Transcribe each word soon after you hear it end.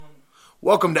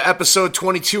Welcome to episode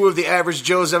 22 of the Average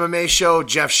Joe's MMA Show.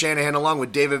 Jeff Shanahan along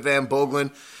with David Van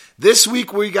Boeglen. This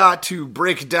week we got to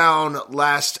break down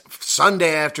last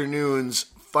Sunday afternoon's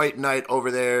fight night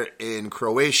over there in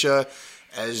Croatia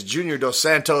as Junior Dos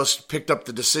Santos picked up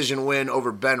the decision win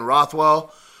over Ben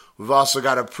Rothwell. We've also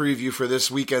got a preview for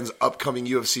this weekend's upcoming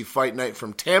UFC Fight Night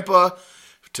from Tampa.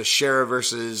 Teixeira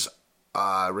versus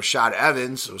Rashad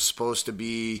Evans. It was supposed to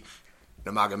be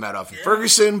Nurmagomedov and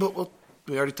Ferguson, but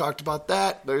we already talked about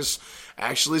that. There's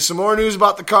actually some more news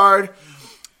about the card.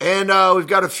 And we've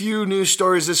got a few news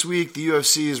stories this week. The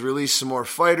UFC has released some more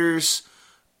fighters.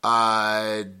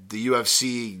 The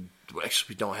UFC,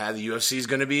 actually we don't have, the UFC is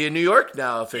going to be in New York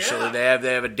now officially. Yeah.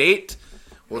 They have a date.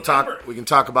 We can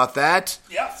talk about that.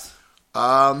 Yes.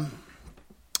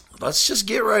 Let's just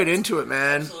get right into it,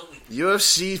 man. Absolutely.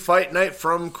 UFC Fight Night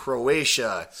from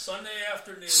Croatia. Sunday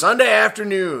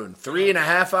afternoon.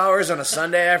 3.5 hours on a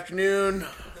Sunday afternoon.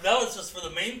 That was just for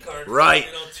the main card. Right.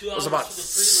 2 hours. It was about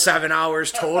 7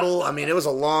 hours total. I mean, it was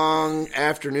a long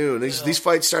afternoon. These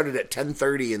fights started at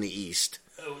 10:30 in the East.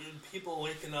 People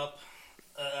waking up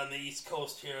on the East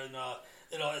Coast here, and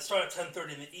it started at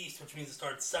 10:30 in the East, which means it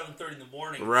started at 7:30 in the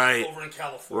morning. Right. Over in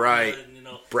California. Right. And,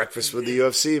 breakfast with the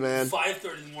UFC, man.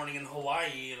 5:30 in the morning in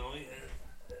Hawaii.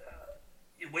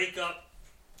 You wake up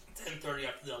 10:30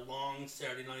 after that long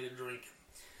Saturday night of drinking.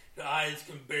 Your eyes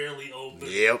can barely open.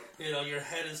 Yep. Your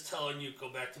head is telling you, go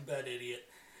back to bed, idiot.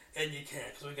 And you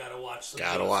can't, because we got to watch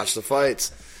the watch the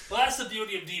fights. Well, that's the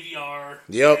beauty of DVR.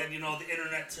 Yep. And, the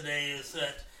internet today is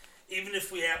that even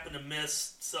if we happen to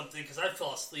miss something, because I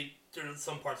fell asleep during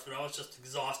some parts of it, I was just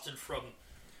exhausted from,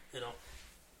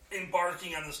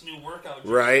 embarking on this new workout.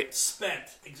 Right. Spent,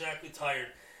 exactly tired.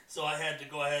 So I had to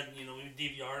go ahead and,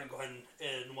 DVR and go ahead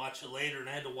and watch it later. And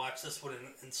I had to watch this one in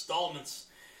installments.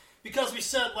 Because we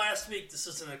said last week this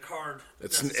isn't a card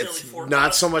necessarily for not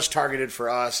us. so much targeted for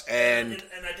us. And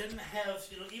I didn't have,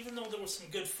 even though there were some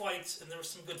good fights and there were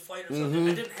some good fighters out there,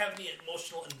 I didn't have any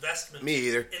emotional investment. Me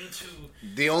either. Into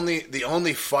the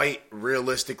only fight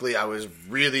realistically I was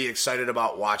really excited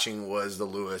about watching was the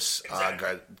Lewis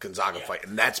Gonzaga fight,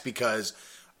 and that's because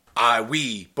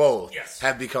we both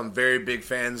have become very big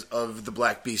fans of the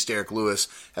Black Beast, Derek Lewis.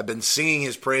 Have been singing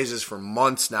his praises for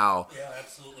months now. Yeah,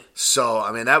 absolutely. So,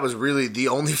 I mean, that was really the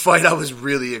only fight I was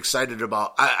really excited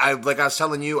about. I like I was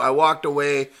telling you, I walked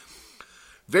away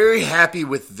very happy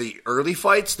with the early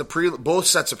fights. Both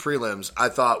sets of prelims I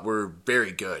thought were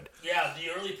very good. Yeah,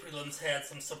 the early prelims had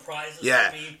some surprises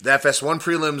for me. The FS1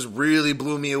 prelims really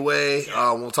blew me away.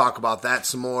 Yeah. We'll talk about that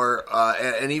some more.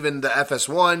 And even the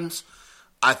FS1s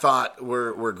I thought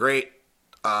were great.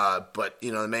 But,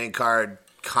 the main card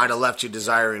kind of left you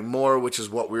desiring more, which is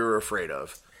what we were afraid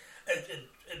of.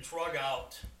 It drug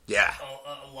out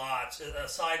a lot.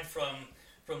 Aside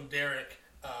from Derek,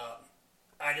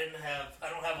 I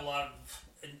don't have a lot of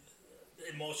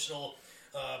emotional,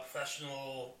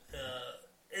 professional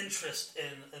interest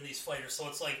in these fighters. So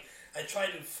it's like I try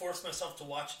to force myself to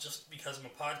watch it just because I'm a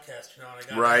podcast. And I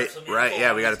got right.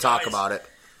 Yeah, we got to talk about it.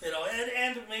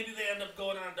 And maybe they end up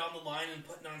going on down the line and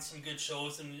putting on some good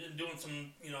shows and doing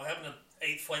some, having an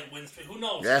 8-fight win streak. Who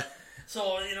knows? Yeah.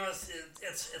 So,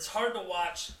 it's hard to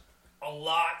watch a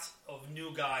lot of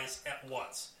new guys at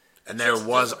once. And there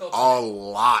was a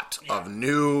lot of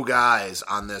new guys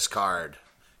on this card.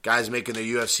 Guys making their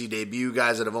UFC debut,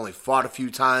 guys that have only fought a few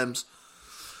times.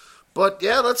 But,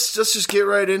 let's just get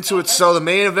right into it. So, the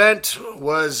main event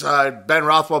was Ben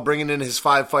Rothwell bringing in his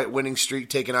 5-fight winning streak,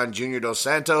 taking on Junior Dos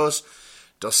Santos.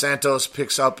 Dos Santos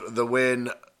picks up the win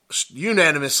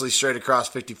unanimously straight across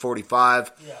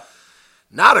 50-45. Yeah.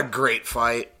 Not a great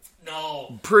fight.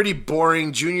 No. Pretty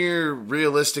boring. Junior,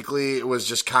 realistically, was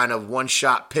just kind of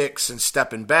one-shot picks and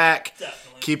stepping back,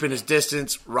 keeping his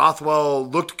distance. Rothwell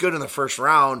looked good in the first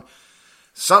round.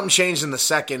 Something changed in the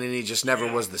second, and he just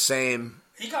never was the same.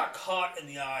 He got caught in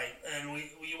the eye, and we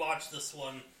watched this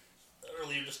one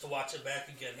earlier just to watch it back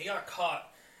again. He got caught,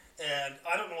 and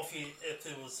I don't know if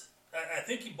it was. I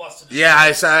think he busted his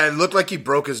nose. It looked like he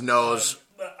broke his nose.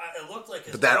 But it looked like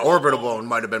his that orbital bone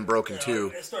might have been broken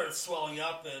too. It started swelling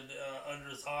up and under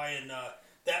his eye, and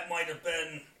that might have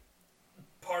been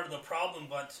part of the problem.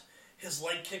 But his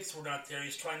leg kicks were not there. He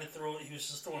was trying to throw. He was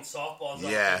just throwing softballs out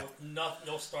there with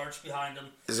no starch behind him.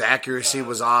 His accuracy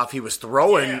was off. He was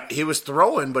throwing. Yeah. He was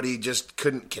throwing, but he just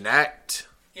couldn't connect.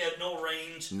 He had no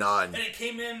range. None. And he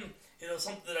came in.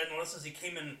 Something that I noticed is he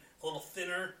came in a little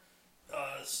thinner,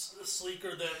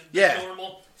 sleeker than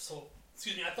normal. So.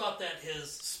 Excuse me, I thought that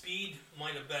his speed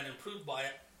might have been improved by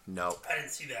it. No. I didn't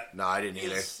see that. No, I didn't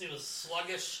either. He was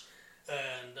sluggish,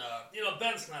 and,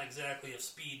 Ben's not exactly a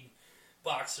speed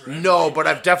boxer. No, but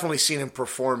I've definitely seen him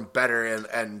perform better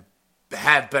and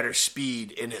have better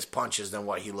speed in his punches than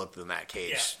what he looked in that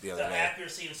cage the other day. The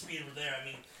accuracy and speed were there. I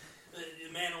mean,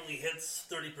 the man only hits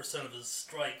 30% of his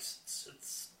strikes.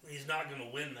 He's not going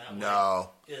to win that way. No.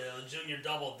 Yeah, Junior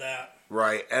doubled that.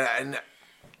 Right, and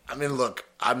I mean, look,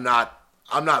 I'm not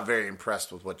very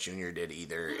impressed with what Junior did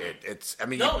either.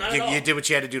 You did what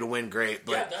you had to do to win, great,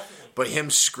 but definitely. But him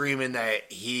screaming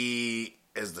that he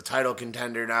is the title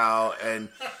contender now and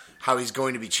how he's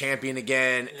going to be champion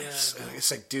again, it's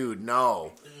like, dude,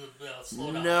 no.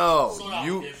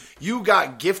 No, you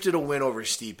got gifted a win over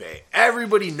Stipe.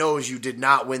 Everybody knows you did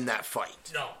not win that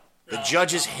fight. No. The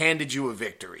judges handed you a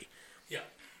victory. Yeah.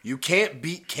 You can't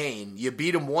beat Kane. You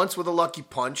beat him once with a lucky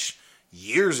punch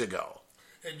years ago.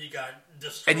 And you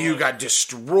got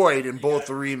destroyed. In both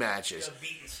the rematches.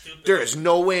 There is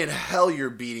no way in hell you're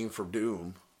beating for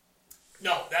Doom.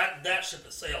 No, that ship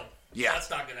has sailed. Yeah. That's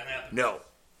not going to happen. No.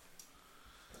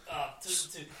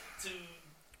 To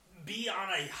be on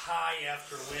a high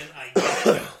after a win, I get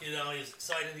it. He's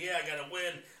excited. Yeah, I got to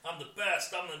win. I'm the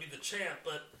best. I'm going to be the champ.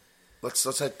 But let's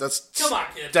come on,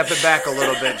 kid. Step it back a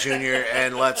little bit, Junior,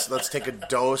 and let's take a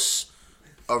dose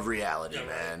of reality,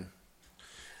 man. Right.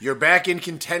 You're back in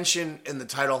contention in the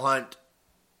title hunt,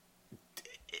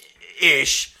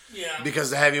 ish, because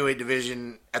the heavyweight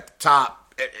division at the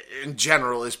top, in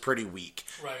general, is pretty weak.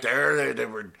 Right.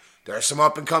 There are some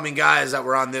up and coming guys that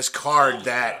were on this card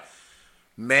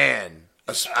man.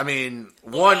 I mean,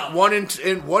 one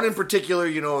in particular,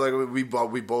 like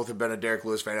we both have been a Derek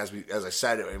Lewis fan, as I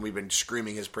said, and we've been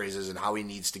screaming his praises and how he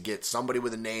needs to get somebody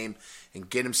with a name and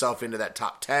get himself into that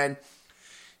top 10.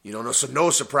 No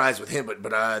surprise with him,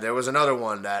 but there was another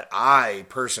one that I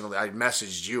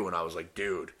messaged you and I was like,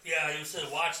 dude. Yeah, you said,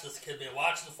 watch this kid, man.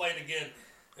 Watch the fight again.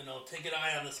 Take an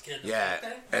eye on this kid. Yeah,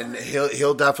 and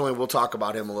he'll definitely, we'll talk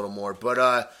about him a little more.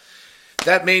 But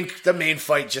the main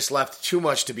fight just left too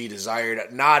much to be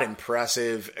desired. Not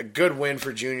impressive. A good win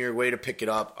for Junior. Way to pick it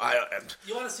up.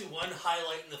 You want to see one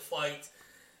highlight in the fight?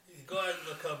 Go ahead and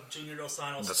look up Junior Dos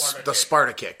Santos' Sparta kick. The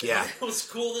Sparta kick, yeah. It was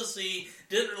cool to see.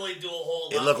 Didn't really do a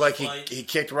whole lot. It looked like he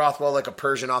kicked Rothwell like a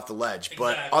Persian off the ledge.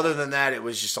 Exactly. But other than that, it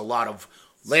was just a lot of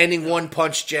landing one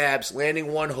punch jabs,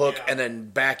 landing one hook, and then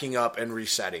backing up and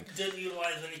resetting. Didn't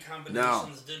utilize any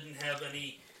combinations. Didn't have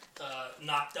any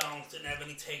knockdowns. Didn't have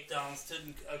any takedowns.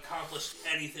 Didn't accomplish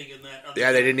anything in that. They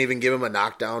didn't even give him a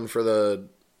knockdown for the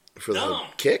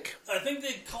kick? I think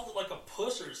they called it like a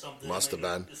push or something. Must have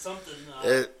been. Something.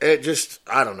 It just,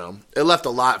 I don't know. It left a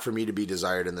lot for me to be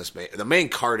desired in this the main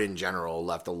card in general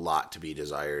left a lot to be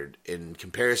desired in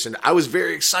comparison. I was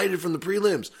very excited from the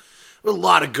prelims. There were a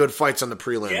lot of good fights on the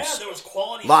prelims. Yeah, there was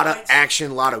quality. A lot of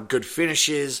action, a lot of good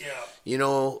finishes.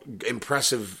 Yeah.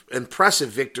 Impressive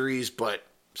victories, but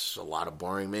just a lot of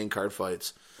boring main card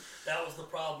fights. That was the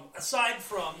problem.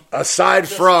 Aside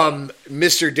from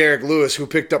Mr. Derek Lewis, who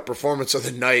picked up performance of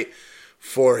the night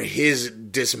for his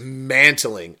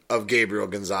dismantling of Gabriel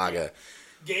Gonzaga.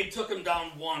 Gabe took him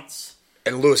down once.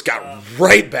 And Lewis got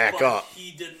right back up.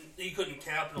 He couldn't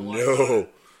capitalize. No.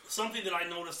 Something that I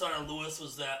noticed on Lewis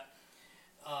was that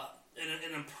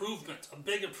an improvement, a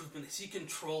big improvement, is he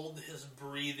controlled his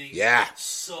breathing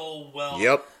so well.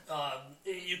 Yep.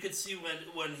 You could see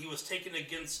when he was taken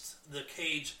against the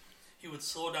cage, he would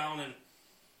slow down and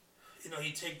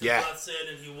he'd take the breaths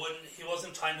in, and he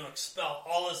wasn't trying to expel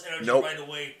all his energy right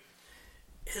away.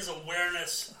 His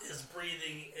awareness, his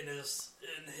breathing, and his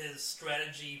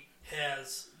strategy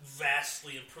has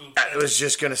vastly improved. I was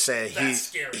just going to say,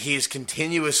 he's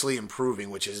continuously improving,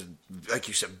 which is, like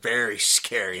you said, very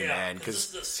scary, man.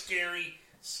 Because this is a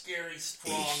scary,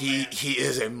 strong man. He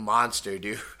is a monster,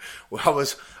 dude. Well,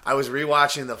 I was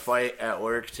rewatching the fight at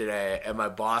work today, and my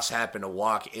boss happened to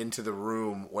walk into the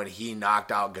room when he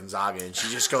knocked out Gonzaga, and she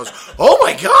just goes, "Oh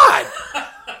my God!"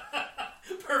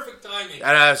 Perfect timing.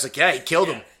 And I was like, "Yeah, he killed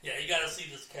him." Yeah, you got to see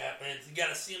this cat, man. You got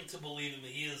to see him to believe him.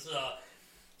 He is.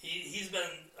 He's been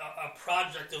a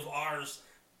project of ours,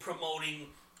 promoting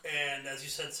and, as you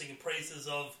said, singing praises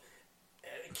of,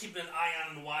 keeping an eye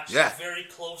on and watching very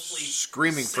closely.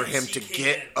 Screaming for him to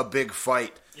get a big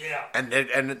fight. Yeah.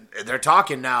 And they're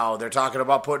talking now. They're talking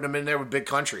about putting him in there with Big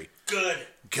Country. Good.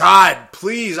 God,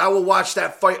 please, I will watch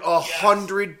that fight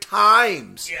 100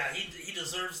 times. Yeah, he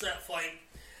deserves that fight,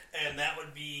 and that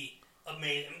would be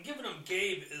amazing. I mean, giving him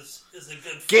Gabe is a good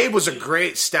fight. Gabe was a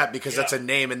great step because that's a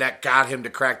name, and that got him to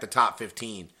crack the top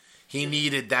 15. He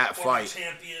needed that fight.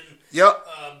 Champion. Yep.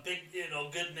 Big,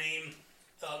 good name.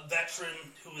 Veteran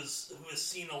who has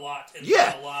seen a lot and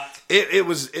done a lot. It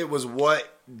was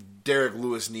what Derek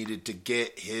Lewis needed to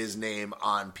get his name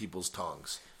on people's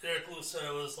tongues. Derek Lewis said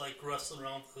it was like wrestling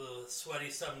around with a sweaty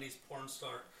 70s porn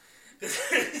star.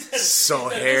 So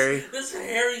hairy. This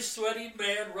hairy, sweaty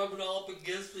man rubbing all up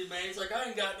against me, man. He's like, I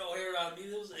ain't got no hair on me.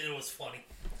 It was funny.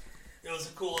 It was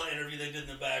a cool interview they did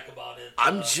in the back about it.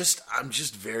 I'm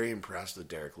just very impressed with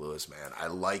Derek Lewis, man. I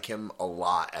like him a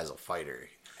lot as a fighter.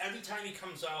 Every time he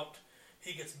comes out,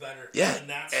 he gets better. Yeah, and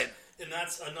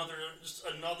that's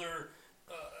another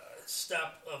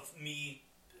step of me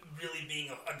really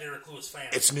being a Derek Lewis fan.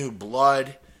 It's new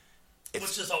blood.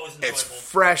 Which is always enjoyable. It's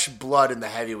fresh blood in the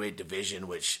heavyweight division,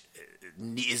 which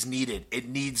is needed. It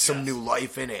needs some new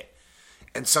life in it.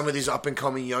 And some of these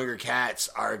up-and-coming younger cats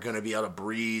are going to be able to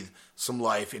breathe some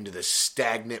life into this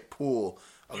stagnant pool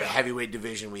of a heavyweight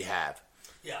division we have.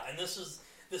 Yeah, and this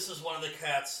is one of the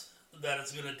cats that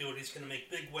is going to do it. He's going to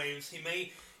make big waves. He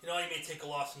may take a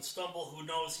loss and stumble. Who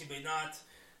knows? He may not.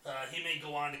 He may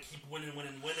go on to keep winning.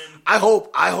 I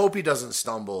hope he doesn't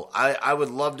stumble. I would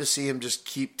love to see him just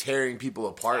keep tearing people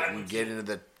apart and get into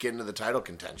the title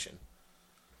contention.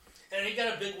 And he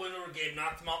got a big win over Gabe,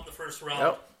 knocked him out in the first round.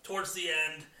 Yep. Towards the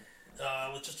end,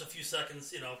 with just a few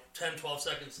seconds, 10, 12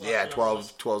 seconds left. Yeah,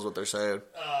 12 is what they're saying.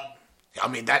 I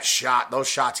mean, those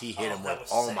shots he hit him with,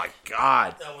 oh my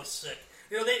God. That was sick.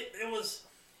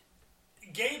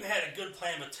 Gabe had a good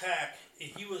plan of attack.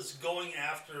 He was going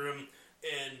after him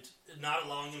and not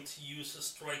allowing him to use his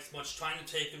strikes much, trying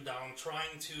to take him down,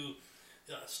 trying to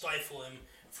stifle him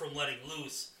from letting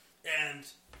loose. And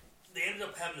they ended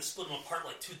up having to split him apart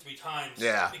like 2-3 times.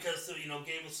 Yeah. Because,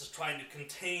 Gabe was just trying to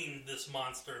contain this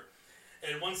monster.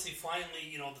 And once he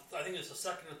finally, I think it was the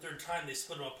second or third time they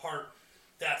split him apart,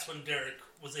 that's when Derek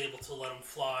was able to let him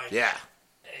fly. Yeah.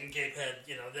 And Gabe had,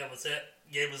 that was it.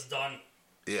 Gabe was done.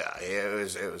 Yeah,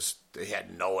 it was. He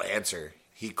had no answer.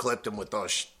 He clipped him with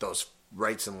those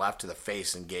rights and left to the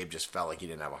face, and Gabe just felt like he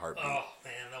didn't have a heartbeat. Oh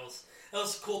man, that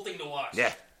was a cool thing to watch.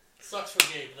 Yeah. Sucks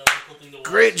for Gabe, but that was a cool thing to watch.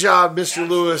 Great job, Mr.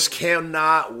 Lewis.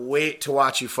 Cannot wait to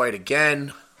watch you fight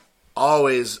again.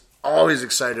 Always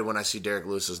excited when I see Derek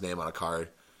Lewis's name on a card.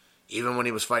 Even when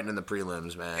he was fighting in the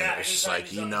prelims, man. Yeah, it's just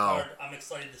like, card, I'm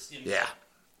excited to see him. Yeah.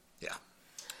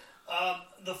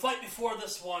 The fight before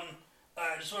this one,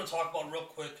 I just want to talk about real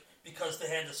quick because they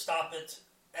had to stop it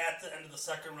at the end of the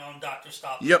second round, doctor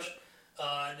stoppage. Yep.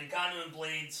 Ngannou and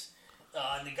Blades.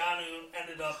 Ngannou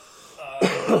ended up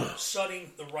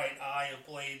shutting the right eye of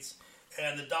Blades,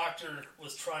 and the doctor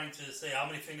was trying to say, how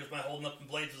many fingers am I holding up? And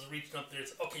Blades was reaching up there and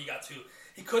said, okay, you got 2.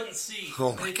 He couldn't see.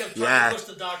 Oh and he kept trying to push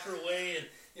the doctor away. And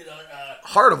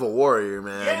heart of a warrior,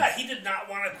 man. Yeah, he did not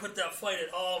want to quit that fight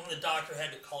at all, and the doctor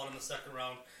had to call it in the second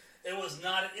round. It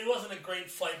wasn't a great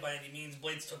fight by any means.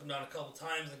 Blades took him down a couple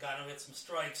times and got him hit some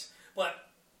strikes, but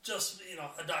just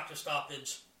a doctor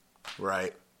stoppage.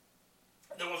 Right.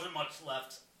 There wasn't much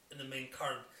left in the main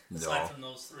card aside from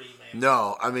those 3, man.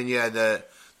 No, I mean, yeah,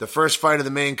 the first fight of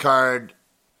the main card,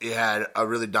 you had a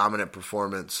really dominant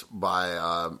performance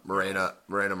by Morena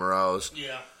Moraes.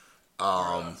 Yeah.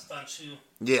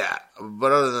 Yeah,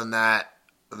 but other than that,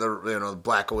 the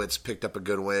Blackowitz picked up a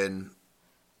good win.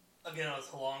 Again, it was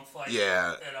a long fight.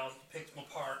 Yeah. And picked them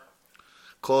apart.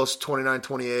 Close,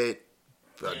 29-28.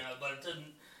 Yeah, but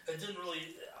it didn't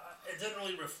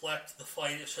really reflect the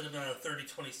fight. It should have been a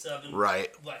 30-27.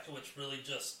 Right. Blackowitz really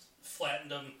just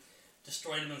flattened him,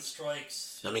 destroyed him in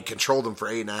strikes. I mean, controlled him for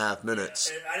 8.5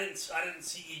 minutes. Yeah, I didn't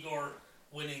see Igor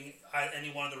winning any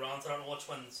one of the rounds. I don't know which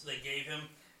ones they gave him.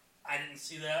 I didn't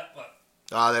see that, but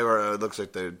they were. It looks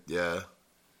like they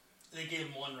They gave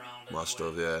him one round. Must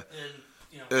have, yeah.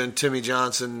 And, and Timmy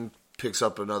Johnson picks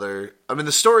up another. I mean,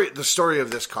 the story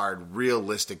of this card,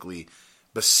 realistically,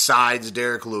 besides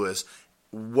Derek Lewis,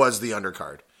 was the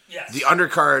undercard. Yes. The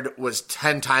undercard was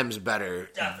 10 times better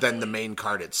than the main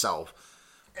card itself.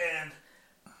 And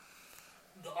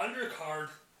the undercard,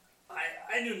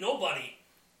 I knew nobody.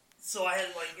 So I had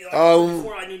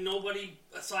before I knew nobody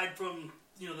aside from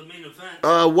the main event.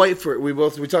 Whiteford.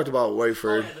 We talked about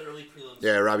Whiteford. Oh, yeah, the early prelims.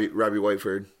 Yeah, Robbie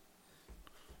Whiteford.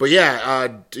 But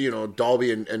yeah,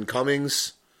 Dalby and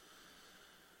Cummings.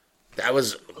 That's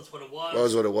what it was. That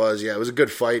was what it was. Yeah, it was a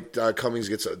good fight. Cummings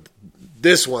gets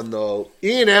this one though.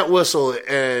 Ian Entwistle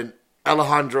and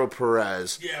Alejandro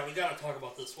Perez. Yeah, we got to talk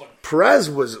about this one. Perez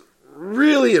was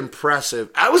really impressive.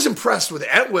 I was impressed with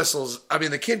Entwistle's. I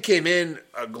mean, the kid came in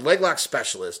a leg lock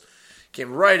specialist,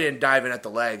 came right in diving at the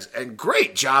legs, and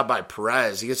great job by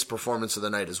Perez. He gets the performance of the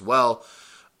night as well,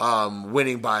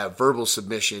 winning by a verbal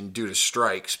submission due to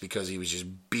strikes because he was just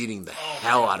beating the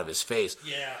hell out of his face.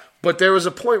 Yeah. But there was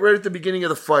a point right at the beginning of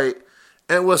the fight,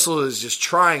 Entwistle is just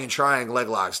trying leg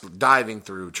locks, diving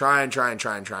through, trying.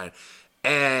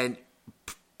 And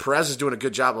Perez is doing a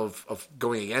good job of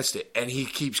going against it, and he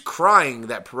keeps crying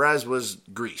that Perez was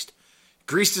greased.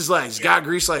 Greased his legs, got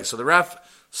greased legs. So the ref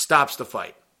stops the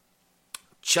fight,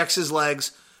 checks his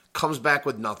legs, comes back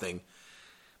with nothing,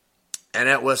 and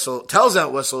tells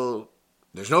Entwistle,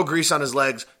 there's no grease on his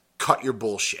legs, cut your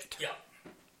bullshit.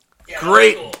 Yeah,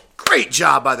 great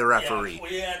job by the referee. Yeah,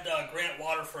 we had Grant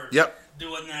Waterford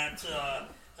doing that,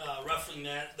 refereeing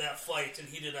that fight, and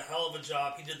he did a hell of a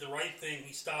job. He did the right thing.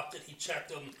 He stopped it. He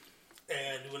checked him,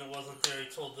 and when it wasn't there, he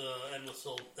told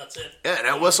Entwistle, that's it. Yeah, and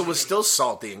Entwistle was still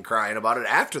salty and crying about it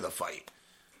after the fight.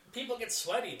 People get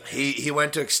sweaty, man. He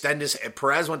went to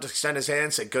Perez went to extend his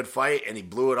hand, said good fight, and he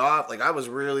blew it off. Like, I was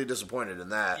really disappointed in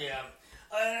that. Yeah.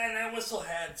 And Entwistle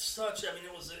had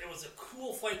it was a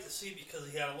cool fight to see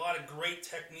because he had a lot of great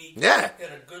technique. Yeah. He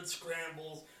had a good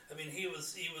scrambles. I mean, he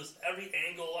was every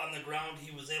angle on the ground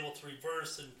he was able to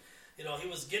reverse, and he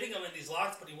was getting him in these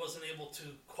locks, but he wasn't able to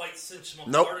quite cinch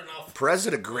him up hard enough. Perez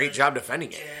did a great job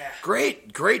defending it. Yeah.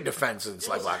 Great defense in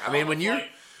leg lock. I mean,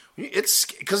 it's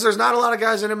because there's not a lot of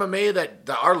guys in MMA that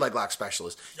are leg lock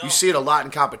specialists. No. You see it a lot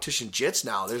in competition jits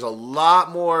now. There's a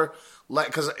lot more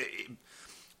because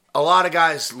a lot of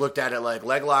guys looked at it like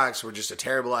leg locks were just a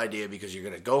terrible idea because you're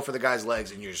going to go for the guy's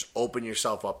legs and you just open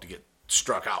yourself up to get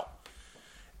struck out.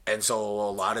 And so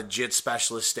a lot of jit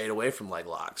specialists stayed away from leg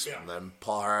locks. Yeah. And then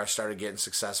Paul Harris started getting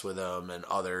success with them and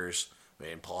others. I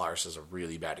mean, Paul Harris is a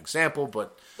really bad example,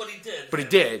 but he did. But he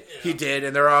did. Yeah. He did,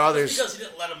 and there are others. Just because he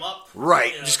didn't let him up.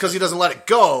 Right. Just because he doesn't let it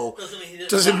go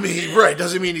doesn't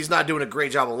mean he's not doing a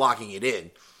great job of locking it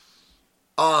in.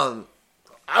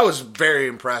 I was very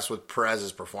impressed with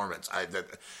Perez's performance.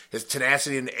 His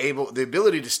tenacity and the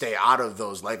ability to stay out of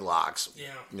those leg locks.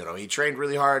 Yeah. He trained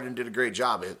really hard and did a great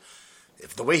job.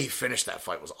 The way he finished that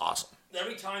fight was awesome.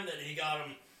 Every time that he got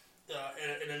him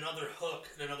in another hook,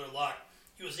 in another lock,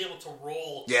 he was able to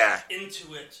roll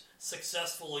into it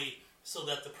successfully so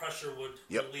that the pressure would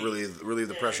relieve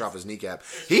the pressure off his kneecap.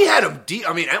 He had him deep.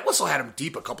 I mean, Entwistle had him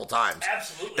deep a couple times.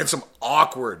 Absolutely. In some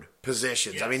awkward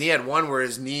positions. Yes. I mean, he had one where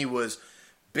his knee was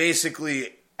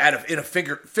basically in a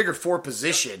figure four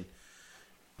position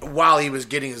while he was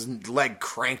getting his leg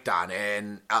cranked on,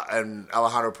 and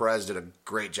Alejandro Perez did a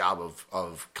great job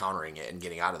of countering it and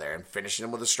getting out of there and finishing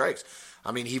him with the strikes.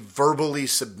 I mean, he verbally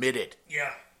submitted. Yeah.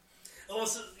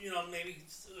 Also, maybe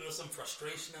there was some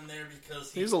frustration in there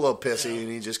because he was a little pissy and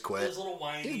he just quit. He was a little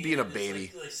whiny. He's being a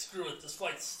baby. Like, screw it, this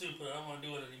fight's stupid. I don't want to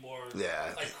do it anymore.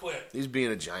 Yeah. I quit. He's being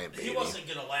a giant baby. He wasn't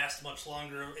going to last much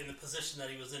longer in the position that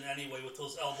he was in anyway with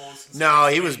those elbows. No,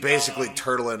 he was basically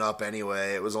turtling up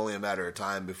anyway. It was only a matter of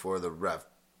time before the ref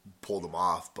pulled him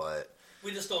off, but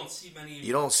we just don't see many.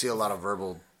 You don't see a lot of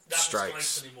verbal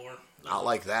strikes anymore. Not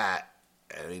like that.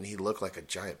 I mean, he looked like a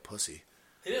giant pussy.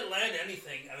 He didn't land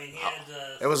anything. I mean, he had...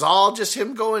 it was all just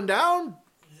him going down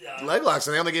leg locks,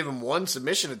 and they only gave him one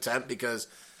submission attempt because,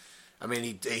 I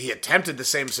mean, he attempted the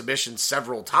same submission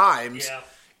several times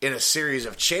in a series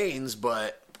of chains,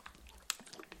 but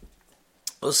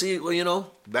we'll see.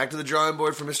 Well, back to the drawing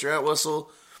board for Mr.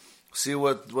 Entwistle. See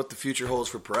what the future holds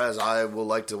for Perez. I will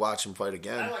like to watch him fight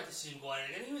again. I'd like to see him go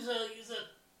again. He was a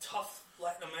tough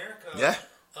Latin America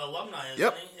alumni, isn't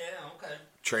he? Yeah, okay.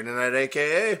 Training at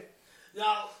AKA.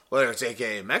 No. Whether it's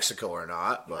AKA Mexico or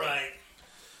not. But. Right.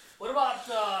 What about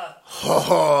the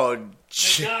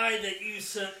guy that you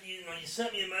sent? You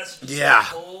sent me a message. Yeah. Like,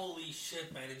 holy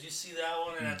shit, man! Did you see that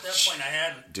one? And at that point, I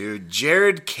hadn't. Dude,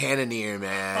 Jared Cannonier,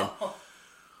 man.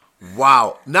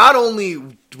 Wow. Not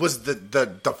only was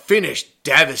the finish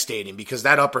devastating because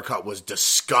that uppercut was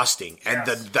disgusting, and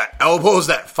the elbows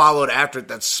that followed after it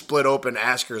that split open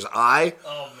Asker's eye.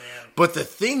 Oh man. But the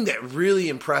thing that really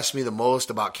impressed me the most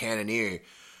about Cannonier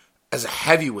as a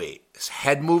heavyweight, his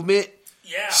head movement,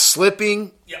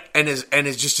 slipping, and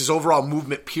his overall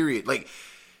movement. Period. Like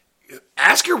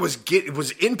Asker was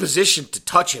in position to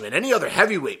touch him, and any other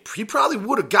heavyweight, he probably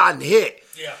would have gotten hit.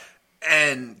 Yeah.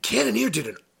 And Cannonier did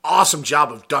an awesome job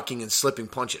of ducking and slipping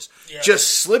punches,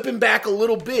 just slipping back a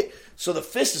little bit. So the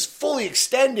fist is fully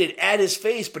extended at his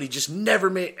face, but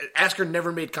Asker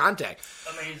never made contact.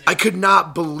 Amazing. I could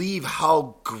not believe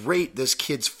how great this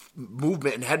kid's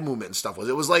movement and head movement and stuff was.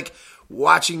 It was like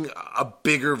watching a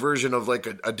bigger version of like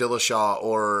a Dillashaw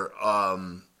or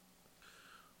a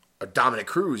Dominic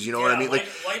Cruz, you know what I mean? Like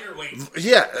lighter weight.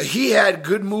 Yeah, he had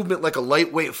good movement like a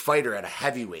lightweight fighter at a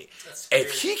heavyweight.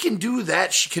 If he can do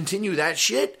that, continue that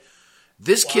shit,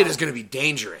 this kid is going to be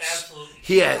dangerous. Absolutely.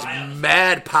 He has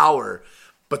mad power,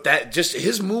 but that just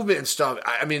his movement and stuff.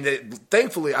 I mean,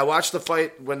 thankfully, I watched the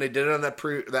fight when they did it on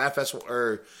the FS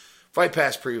or Fight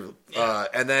Pass preview,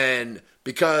 and then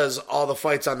because all the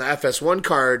fights on the FS1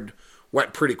 card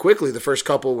went pretty quickly. The first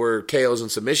couple were KOs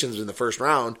and submissions in the first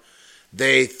round.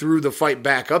 They threw the fight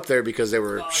back up there because they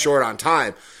were short on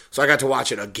time. So I got to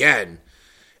watch it again.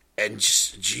 And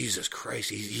just, Jesus Christ,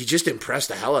 he just impressed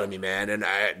the hell out of me, man. And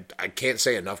I can't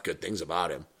say enough good things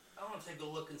about him. I want to take a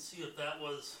look and see if that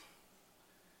was...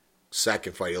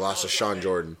 Second fight. He lost to Sean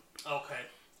Jordan. Okay.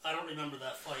 I don't remember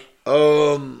that fight.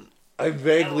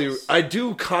 I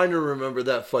do kind of remember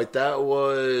that fight. That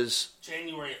was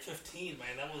January of 15, man.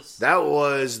 That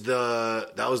was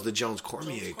the Jones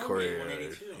Cormier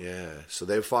career. Yeah, so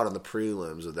they fought on the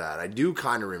prelims of that. I do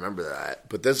kind of remember that.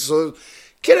 But this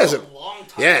kid has a long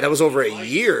time. Yeah, that was over a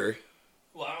year.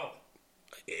 Wow.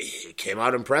 It came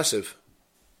out impressive.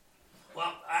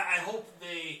 Well, I hope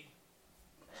they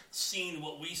seen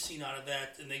what we seen out of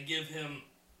that, and they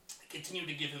continue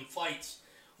to give him fights.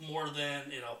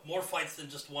 More fights than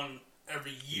just one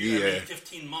every year, every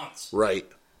 15 months. Right,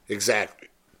 exactly.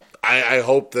 I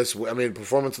hope this. I mean,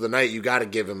 performance of the night. You got to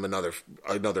give him another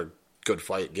good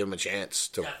fight. Give him a chance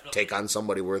to take on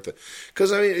somebody worth it.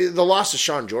 Because I mean, the loss of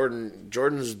Sean Jordan.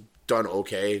 Jordan's done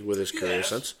okay with his career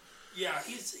since. Yeah,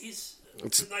 he's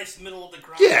a nice middle of the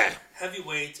ground. Yeah,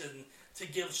 heavyweight, and to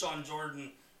give Sean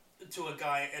Jordan to a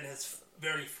guy at his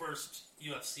very first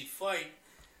UFC fight.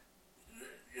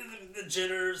 The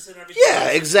jitters and everything.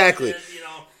 Yeah, exactly.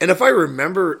 And if I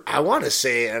remember, I want to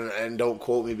say, and don't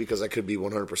quote me because I could be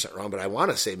 100% wrong, but I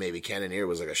want to say maybe Cannonier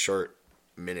was like a short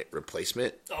minute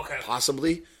replacement,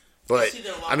 possibly. But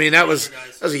I mean, that was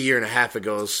a year and a half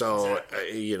ago, so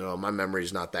my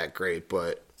memory's not that great.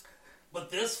 But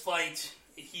this fight,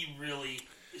 he really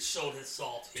showed his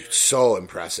salt here. So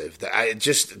impressive.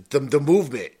 The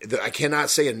movement. I cannot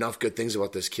say enough good things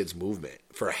about this kid's movement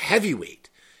for a heavyweight.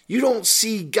 You don't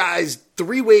see guys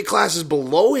 3 weight classes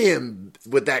below him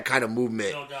with that kind of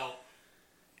movement. No doubt.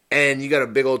 And you got a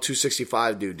big old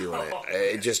 265 dude doing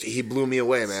it. He blew me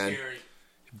away, man. Scary.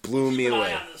 Blew me away. Keep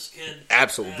an eye on this kid.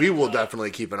 Absolutely. We will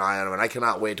definitely keep an eye on him, and I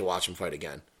cannot wait to watch him fight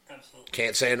again. Absolutely.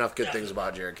 Can't say enough good things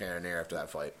about Jared Cannonier after that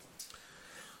fight.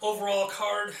 Overall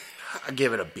card? I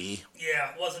give it a B.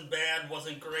 Yeah, wasn't bad,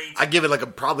 wasn't great. I give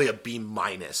it probably a B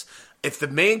minus. If the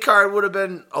main card would have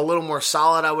been a little more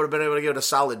solid, I would have been able to give it a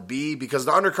solid B because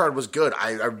the undercard was good.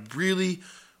 I really,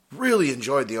 really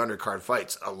enjoyed the undercard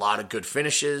fights. A lot of good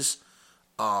finishes,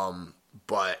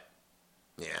 but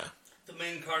yeah. The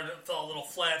main card fell a little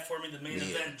flat for me. The main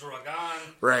event drug on.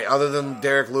 Right. Other than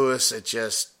Derek Lewis, it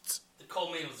just the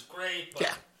co-main was great.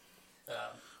 But,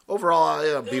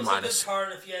 overall, B minus. It was a good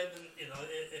card if you haven't,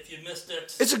 if you missed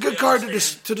it. It's a good card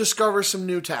to discover some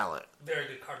new talent. Very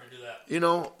good card to do that.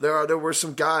 There were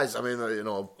some guys. I mean, we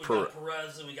got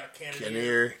Perez and we got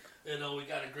Cannonier. We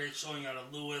got a great showing out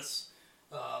of Lewis.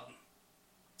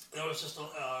 There was just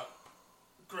a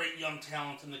great young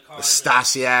talent in the card.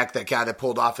 Stasiak, that guy that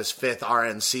pulled off his 5th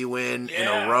RNC win in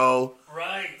a row.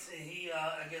 Right. He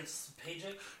against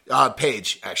Pajic?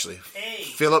 Page, actually.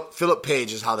 Philip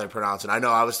Page is how they pronounce it. I know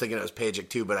I was thinking it was Pajic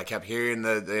too, but I kept hearing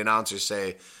the announcers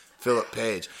say Philip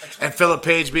Page. And Philip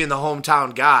Page being the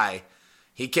hometown guy,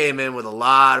 he came in with a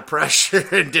lot of pressure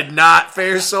and did not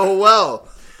fare so well.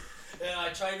 Yeah, I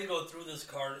tried to go through this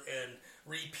card and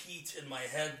repeat in my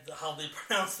head how they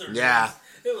pronounce their names.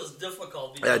 It was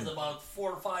difficult because about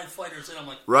 4 or 5 fighters in, I'm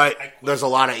like, right. There's a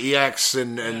lot of EX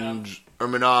and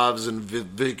Ermanovs and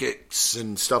Vigics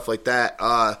and stuff like that.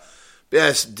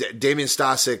 Yes, Damian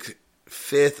Stasic,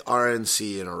 5th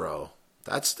RNC in a row.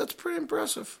 That's pretty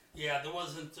impressive. Yeah, there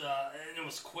wasn't, and it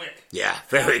was quick. Yeah,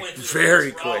 very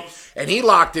quick. And he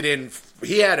locked it in.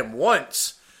 He had him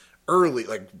once early,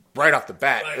 like right off the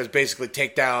bat. Right. It was basically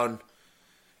takedown,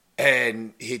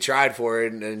 and he tried for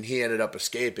it, and he ended up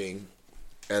escaping.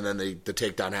 And then the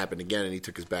takedown happened again, and he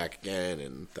took his back again,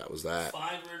 and that was that.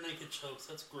 5 rear naked chokes.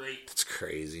 That's great. That's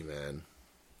crazy, man.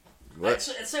 It's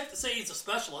safe to say he's a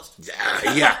specialist.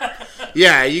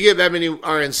 Yeah. You get that many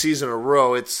RNCs in a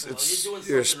row,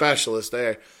 you're a specialist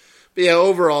there. But yeah,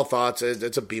 overall thoughts,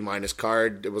 it's a B minus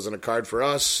card. It wasn't a card for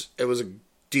us. It was a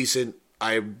decent.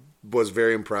 I was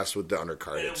very impressed with the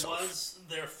undercard and itself. It was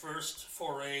their first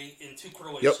foray into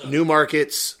Croatia. Yep, new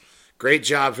markets. Great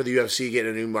job for the UFC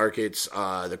getting new markets.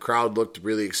 The crowd looked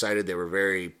really excited. They were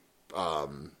very.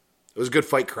 It was a good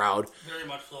fight crowd. Very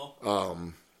much so.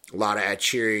 A lot of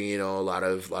cheering, a lot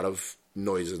of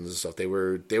noises and stuff. They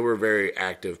were very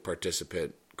active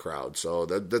participant crowd, so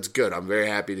that's good. I'm very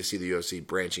happy to see the UFC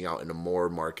branching out into more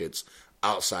markets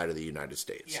outside of the United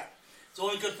States. Yeah, it's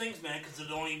only good things, man, because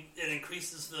it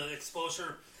increases the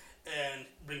exposure and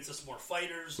brings us more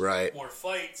fighters, right? More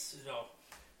fights.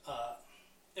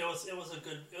 It was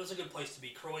a good place to be.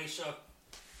 Croatia,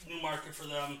 new market for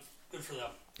them. Good for them.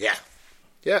 Yeah.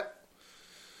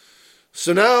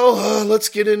 So now let's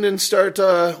get in and start.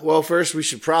 First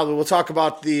we'll talk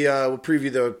about we'll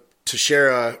preview the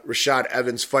Teixeira Rashad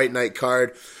Evans Fight Night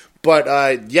card. But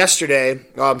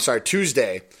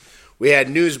Tuesday, we had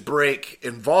news break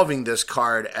involving this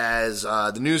card as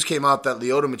the news came out that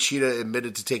Lyoto Machida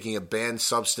admitted to taking a banned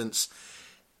substance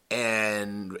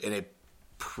and in a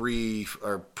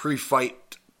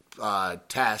pre-fight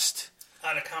test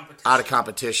out of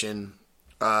competition,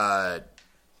 and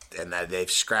that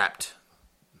they've scrapped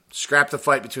the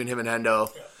fight between him and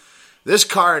Hendo. Yeah. This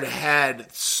card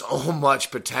had so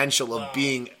much potential of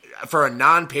being, for a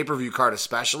non-pay-per-view card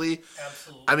especially.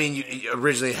 Absolutely. I mean, you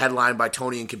originally headlined by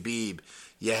Tony and Khabib.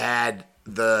 You had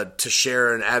the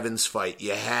Teixeira and Evans fight.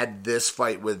 You had this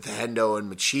fight with Hendo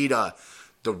and Machida.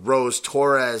 The Rose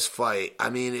Torres fight. I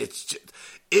mean,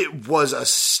 it was a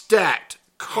stacked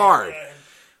card.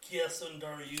 Chiesa and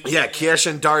Dariush. Yeah, Chiesa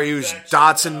and Dariush.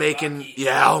 Dotson making...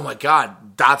 Yeah, oh my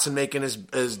God. Dotson making his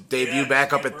debut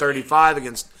back up at 35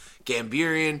 against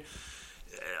Gambirian.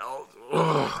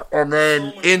 And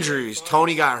then injuries.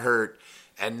 Tony got hurt.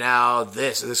 And now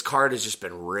this card has just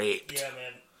been raped. Yeah,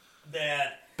 man.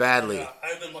 Bad. Badly.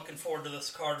 I've been looking forward to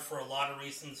this card for a lot of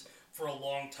reasons for a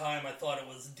long time. I thought it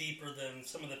was deeper than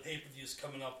some of the pay-per-views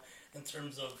coming up in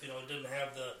terms of, it didn't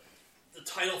have the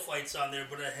title fights on there,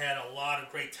 but it had a lot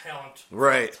of great talent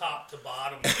from top to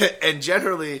bottom. And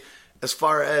generally, as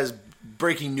far as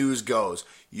breaking news goes,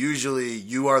 usually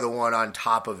you are the one on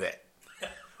top of it.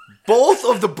 Both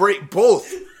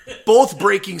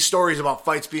breaking stories about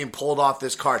fights being pulled off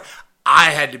this card,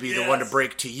 I had to be the one to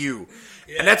break to you.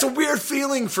 Yeah. And that's a weird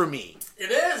feeling for me.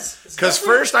 It is. Because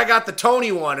first I got the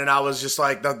Tony one, and I was just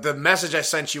like, the message I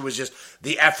sent you was just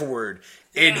the F word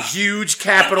in huge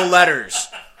capital letters.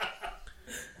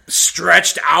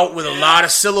 Stretched out with a lot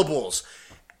of syllables.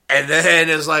 And then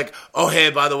it's like, oh, hey,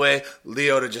 by the way,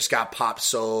 Lyoto just got popped,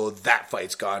 so that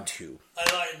fight's gone too.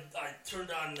 I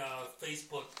turned on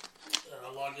Facebook,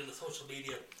 logged into social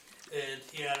media, and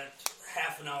he had it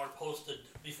half an hour posted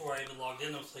before I even logged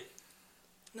in. I was like,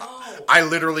 no. I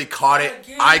literally caught it.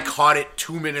 Again? I caught it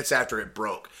 2 minutes after it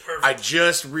broke. Perfect. I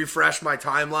just refreshed my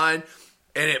timeline,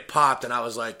 and it popped, and I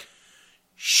was like,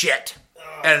 shit.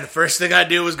 And the first thing I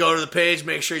did was go to the page,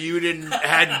 make sure you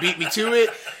hadn't beat me to it,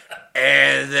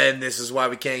 and then this is why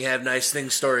we can't have nice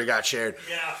things story got shared.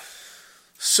 Yeah.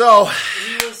 So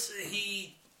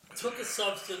he took a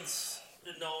substance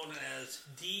known as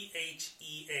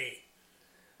DHEA.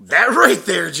 That right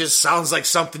there just sounds like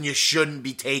something you shouldn't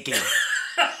be taking.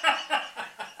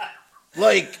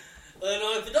 Like,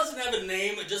 if it doesn't have a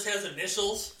name, it just has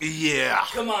initials. Yeah.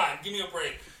 Come on, give me a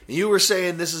break. You were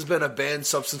saying this has been a banned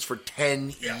substance for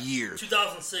 10 years.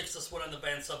 2006, this went on the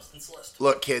banned substance list.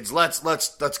 Look, kids,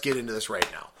 let's get into this right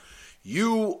now.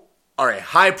 You are a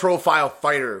high-profile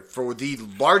fighter for the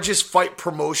largest fight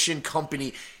promotion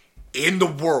company in the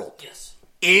world. Yes.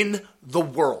 In the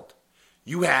world.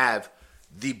 You have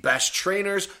the best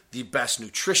trainers, the best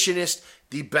nutritionists,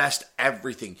 the best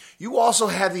everything. You also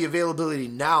have the availability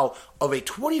now of a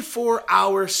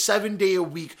 24-hour,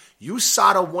 7-day-a-week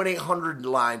USADA 1-800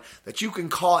 line that you can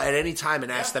call at any time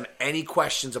and ask them any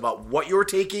questions about what you're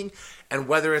taking and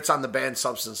whether it's on the banned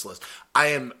substance list. I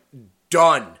am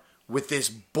done with this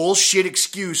bullshit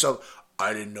excuse of,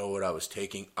 I didn't know what I was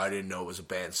taking. I didn't know it was a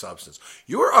banned substance.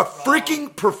 You're a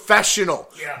freaking professional.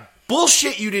 Yeah.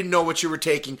 Bullshit you didn't know what you were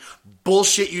taking.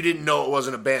 Bullshit you didn't know it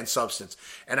wasn't a banned substance.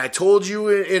 And I told you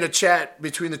in a chat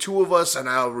between the two of us, and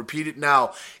I'll repeat it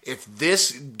now, if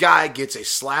this guy gets a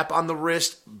slap on the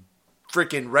wrist,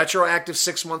 freaking retroactive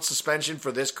 6-month suspension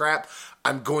for this crap,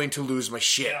 I'm going to lose my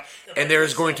shit. Yeah, and there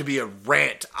is going to be a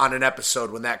rant on an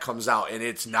episode when that comes out, and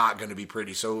it's not going to be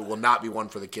pretty, so it will not be one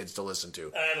for the kids to listen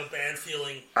to. I have a bad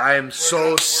feeling. I am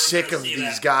so sick of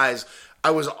these guys. I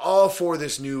was all for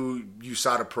this new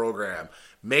USADA program.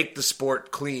 Make the sport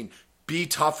clean. Be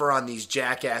tougher on these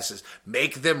jackasses.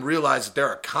 Make them realize that there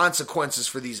are consequences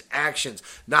for these actions,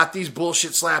 not these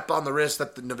bullshit slap on the wrist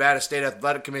that the Nevada State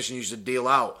Athletic Commission used to deal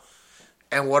out.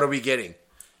 And what are we getting?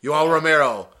 Yoel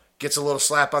Romero gets a little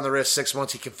slap on the wrist, 6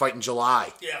 months, he can fight in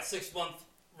July. Yeah, 6 month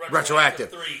retroactive.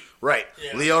 3. Right.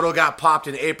 Yeah. Lyoto got popped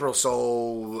in April,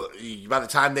 so by the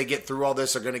time they get through all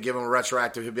this, they're going to give him a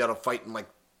retroactive. He'll be able to fight in 2-3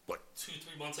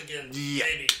 months again, yeah.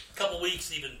 Maybe a couple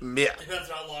weeks even. Yeah, depends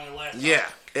on how long it lasts. Yeah,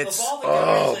 it's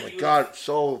oh my god,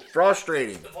 so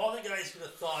frustrating. If all the guys would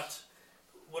have thought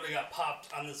would have got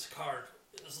popped on this card,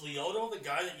 is Lyoto the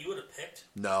guy that you would have picked?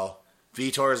 No,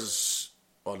 Vitor's is.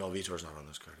 Oh no, Vitor's not on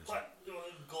this card. What?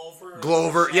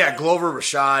 Glover, Rashad, Glover,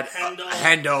 Rashad,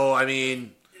 Hendo. I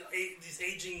mean, these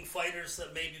aging fighters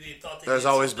that maybe they thought they There's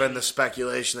always been the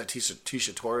speculation that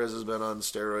Tisha Torres has been on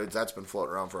steroids. That's been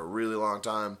floating around for a really long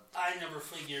time. I never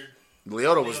figured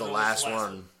Lyoto was the last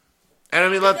one. And I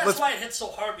mean, that's why it hit so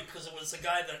hard, because it was a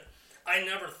guy that I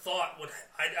never thought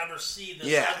I'd ever see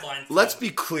this headline. Let's be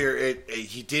clear.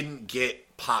 He didn't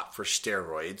get popped for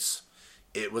steroids.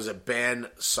 It was a banned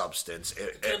substance.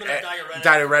 It could have been a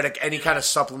diuretic, any kind of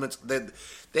supplements.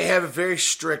 They have very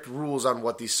strict rules on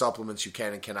what these supplements you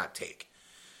can and cannot take.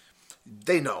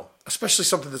 They know, especially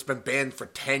something that's been banned for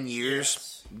 10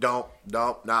 years. Yes.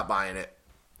 Nope, not buying it.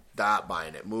 Not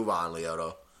buying it. Move on,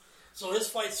 Lyoto. So his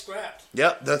fight's scrapped.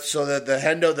 Yep. So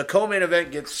the co-main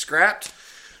event gets scrapped.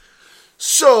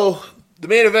 So the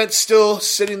main event's still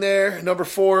sitting there. Number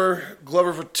 4,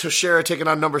 Glover Teixeira taking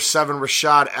on number 7,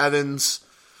 Rashad Evans.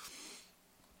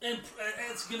 And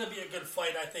it's going to be a good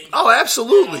fight, I think. Oh,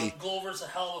 absolutely. Glover's a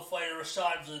hell of a fighter.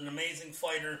 Rashad's an amazing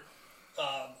fighter.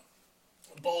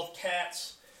 Both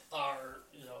cats are,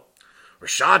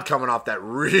 Rashad coming off that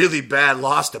really bad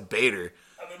loss to Bader.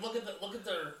 I mean, look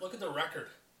at their record.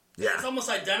 Yeah. It's almost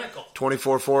identical.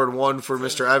 24-4-1 for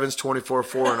Mr. Evans,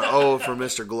 24-4-0 for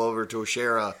Mr. Glover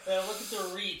Teixeira. Look at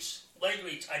their reach, leg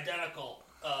reach, identical.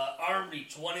 Arm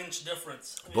reach, 1 inch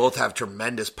difference. Both have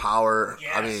tremendous power.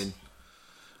 Yes. I mean,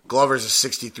 Glover's a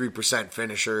 63%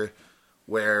 finisher,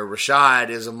 where Rashad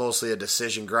is mostly a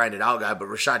decision grinded out guy, but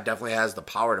Rashad definitely has the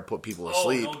power to put people to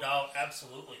sleep. No doubt,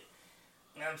 absolutely.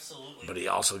 But he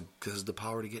also has the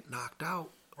power to get knocked out.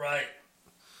 Right.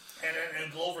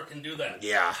 And Glover can do that.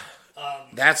 Yeah.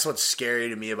 That's what's scary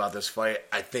to me about this fight.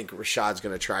 I think Rashad's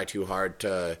going to try too hard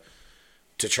to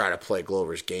try to play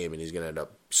Glover's game, and he's going to end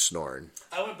up snoring.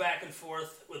 I went back and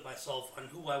forth with myself on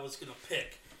who I was going to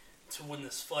pick to win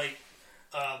this fight.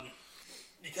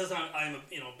 Because I'm a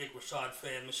big Rashad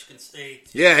fan, Michigan State.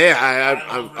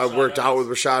 I worked out with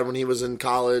Rashad when he was in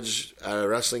college,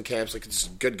 wrestling camps. Like, it's a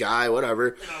good guy, whatever.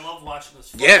 And I love watching his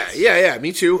fights. Yeah,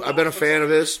 me too. I've been a fan of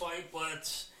his.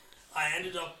 But I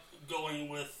ended up going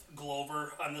with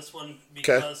Glover on this one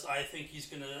because I think it's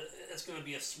gonna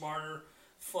be a smarter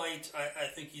fight. I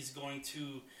think he's going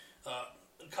to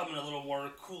come in a little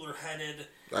more cooler headed.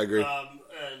 I agree.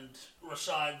 And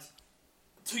Rashad,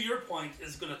 to your point,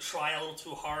 is going to try a little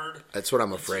too hard. That's what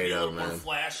I'm afraid of, man. More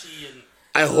flashy and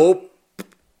I hope.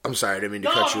 I'm sorry, I didn't mean to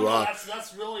cut you off.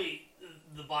 That's really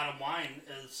the bottom line.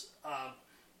 Is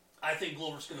I think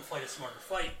Glover's going to fight a smarter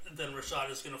fight than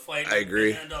Rashad is going to fight. I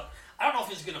agree. And I don't know if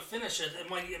he's going to finish it. It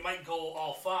might go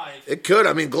all 5. It could.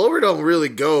 I mean, Glover don't really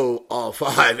go all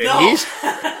 5. And no.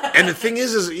 And the thing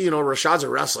is, Rashad's a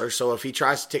wrestler, so if he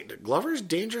tries to take... Glover's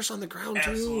dangerous on the ground,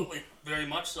 too. Absolutely. Very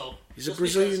much so. He's a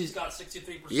Brazilian. He's got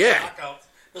 63% knockout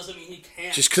doesn't mean he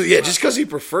can't. Just because he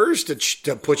prefers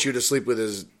to put you to sleep with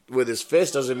his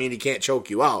fist doesn't mean he can't choke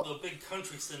you out. The big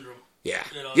country syndrome. Yeah.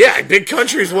 Yeah, Big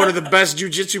Country is one of the best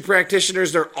jiu-jitsu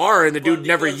practitioners there are, and the dude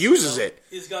never uses it.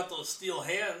 He's got those steel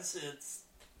hands. It's,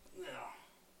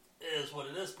 it is what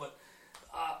it is. But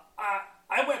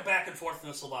I went back and forth in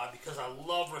this a lot because I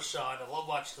love Rashad. I love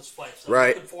watching this fight. So I'm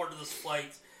looking forward to this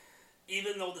fight.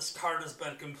 Even though this card has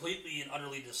been completely and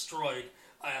utterly destroyed,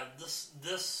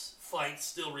 this fight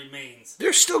still remains.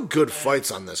 There's still good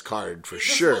fights on this card, for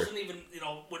sure. Wasn't even,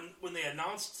 when they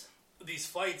announced these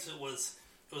fights, it was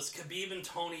Khabib and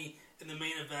Tony in the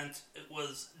main event. It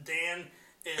was Dan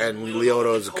and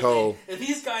Lyoto as a co. And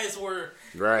these guys were,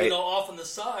 off on the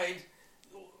side,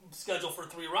 scheduled for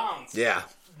 3 rounds. Yeah.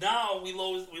 Now we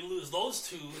lose those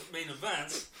 2 main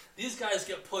events. These guys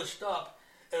get pushed up,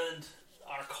 and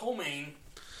our co-main.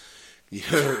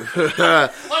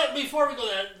 But before we go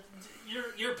there,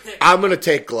 your pick. I'm going to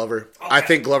take Glover. Okay. I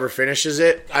think Glover finishes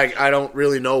it. Gotcha. I don't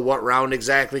really know what round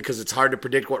exactly because it's hard to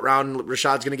predict what round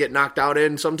Rashad's going to get knocked out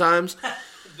in sometimes.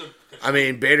 Good. I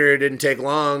mean, Bader didn't take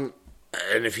long,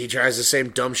 and if he tries the same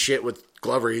dumb shit with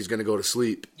Glover, he's going to go to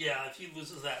sleep. Yeah, if he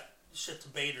loses that shit to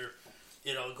Bader,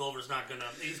 Glover's not going to...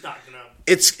 He's not going to...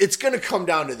 It's going to come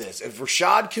down to this. If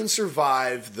Rashad can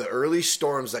survive the early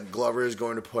storms that Glover is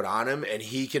going to put on him, and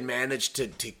he can manage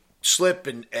to slip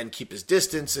and keep his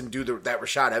distance and do that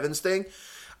Rashad Evans thing,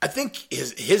 I think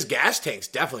his gas tank's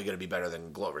definitely going to be better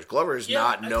than Glover's. Glover is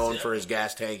not known for his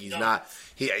gas tank. He's not...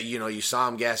 you saw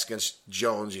him gas against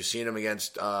Jones. You've seen him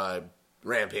against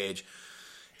Rampage.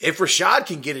 If Rashad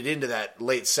can get it into that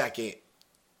late second,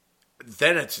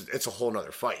 then it's a whole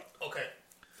nother fight. Okay,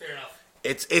 fair enough.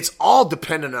 It's all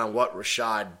dependent on what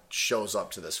Rashad shows up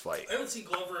to this fight. I haven't seen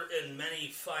Glover in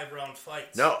many 5-round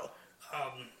fights. No.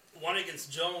 One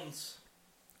against Jones.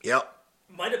 Yep.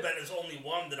 Might have been his only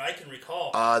one that I can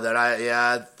recall.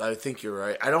 I think you're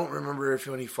right. I don't remember if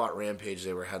when he fought Rampage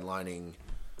they were headlining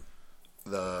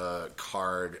the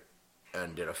card.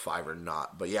 and did a 5 or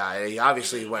not. But yeah, he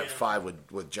obviously went 5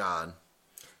 with John.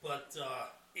 But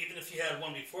even if he had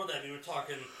one before that, we were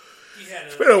talking. He had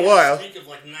it's been a while. Streak of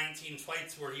like 19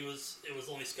 fights where it was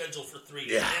only scheduled for 3.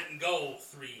 Yeah. He didn't go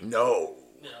 3. No.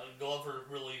 Glover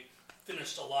really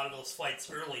finished a lot of those fights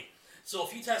early. So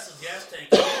if he tests his gas tank,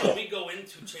 when we go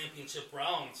into championship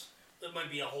rounds, that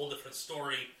might be a whole different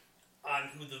story on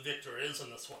who the victor is in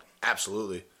this one.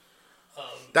 Absolutely.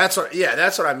 That's what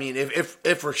I mean. If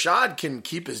Rashad can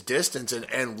keep his distance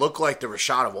and look like the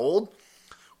Rashad of old,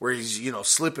 where he's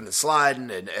slipping and sliding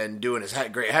and doing his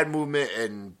great head movement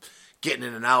and getting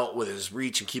in and out with his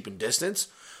reach and keeping distance,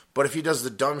 but if he does the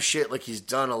dumb shit like he's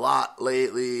done a lot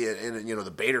lately, and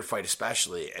the Bader fight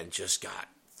especially, and just got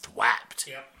thwapped.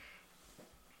 Yep.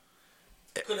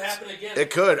 It could happen again.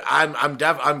 It could.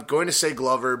 I'm going to say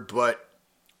Glover, but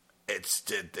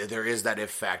there is that if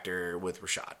factor with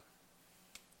Rashad.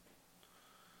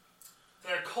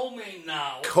 They're co-main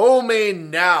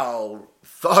now.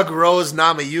 Thug Rose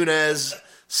Namajunas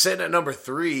sitting at number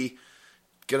 3,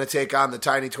 gonna take on the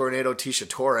Tiny Tornado Tisha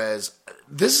Torres.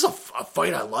 This is a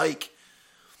fight I like.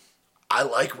 I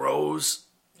like Rose.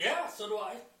 Yeah, so do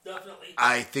I. Definitely.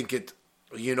 I think it.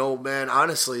 Man,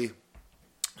 honestly,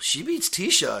 she beats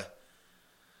Tisha.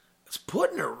 It's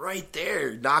putting her right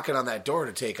there, knocking on that door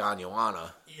to take on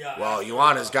Joanna. Yeah. Well,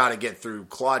 Joanna's got to get through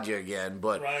Claudia again,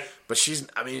 but right. But she's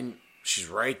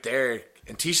right there,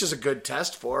 and Tisha's a good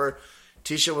test for her.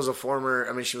 Tisha was a former.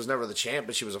 I mean, she was never the champ,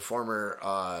 but she was a former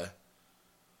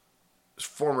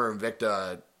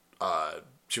Invicta.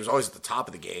 She was always at the top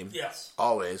of the game. Yes,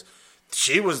 always.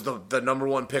 She was the number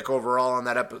 1 pick overall on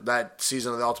that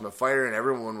season of The Ultimate Fighter, and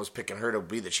everyone was picking her to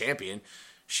be the champion.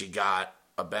 She got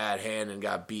a bad hand and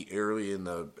got beat early in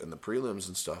the prelims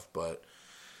and stuff, but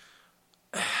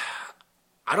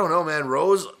I don't know, man.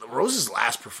 Rose's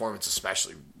last performance,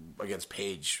 especially against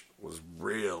Paige, was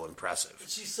real impressive.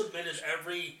 She submitted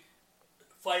every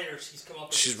fighter she's come up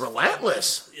with. She's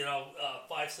relentless.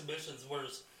 5 submissions,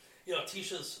 whereas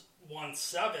Tisha's won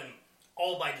 7,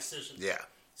 all by decision. Yeah.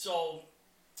 So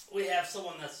we have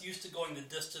someone that's used to going the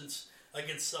distance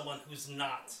against someone who's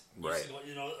not. Right.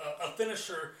 A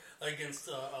finisher against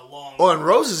a long. Oh, and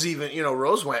Rose is even.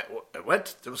 Rose went. It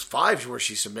was 5 where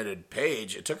she submitted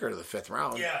Paige. It took her to the 5th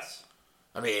round. Yes.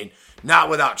 I mean, not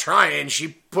without trying. She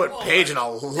put Paige in a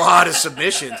lot of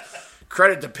submissions.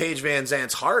 Credit to Paige Van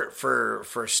Zandt's heart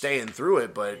for staying through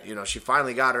it, but she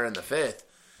finally got her in the 5th.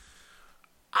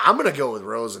 I'm gonna go with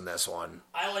Rose in this one.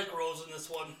 I like Rose in this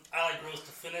one. I like Rose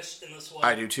to finish in this one.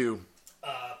 I do too.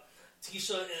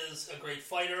 Tisha is a great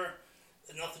fighter.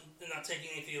 Not taking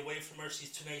anything away from her.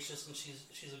 She's tenacious and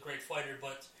she's a great fighter.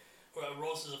 But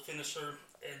Rose is a finisher,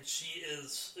 and she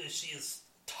is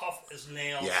tough as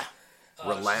nails. Yeah.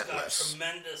 Relentless. She's got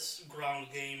tremendous ground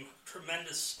game,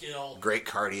 tremendous skill. Great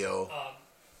cardio.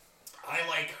 I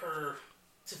like her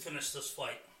to finish this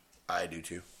fight. I do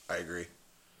too. I agree.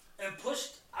 And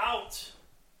pushed out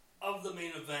of the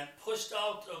main event, pushed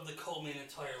out of the co-main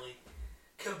entirely,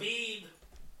 Khabib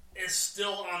is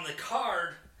still on the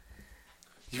card.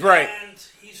 Right. And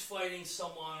he's fighting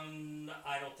someone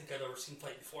I don't think I've ever seen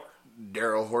fight before.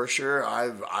 Daryl Horscher,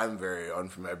 I'm very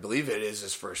unfamiliar. I believe it is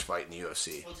his first fight in the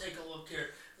UFC. We'll take a look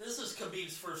here. This is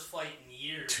Khabib's first fight in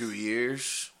years. 2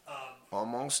 years,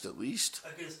 almost at least.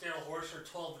 Against Daryl Horscher,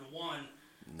 12-1.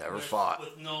 Never fought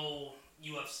with no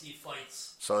UFC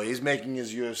fights. So he's making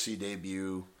his UFC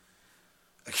debut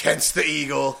against the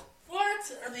Eagle.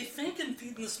 What are they thinking,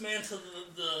 feeding this man to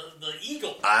the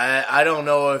Eagle? I don't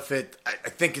know if it. I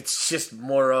think it's just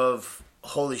more of,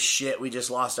 holy shit, we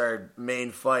just lost our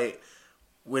main fight.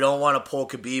 We don't want to pull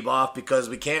Khabib off because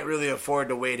we can't really afford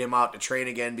to wait him out to train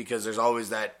again because there's always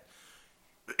that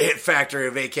hit factor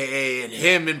of AKA, and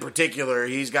him in particular,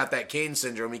 he's got that Kane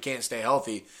syndrome. He can't stay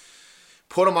healthy.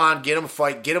 Put him on, get him a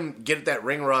fight, get that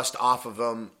ring rust off of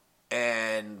him,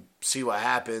 and see what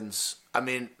happens. I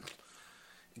mean,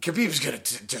 Khabib's gonna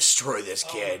destroy this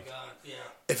kid. Oh my God, yeah.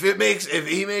 If he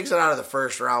makes it out of the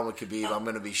first round with Khabib, I'm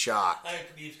gonna be shocked. I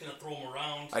think Khabib's gonna throw him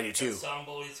around. I do too.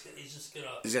 Sambo, he's just gonna.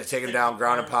 He's gonna take him down,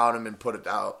 ground and pound him, and put it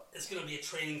out. It's gonna be a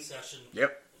training session.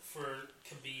 Yep. For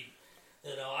Khabib,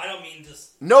 I don't mean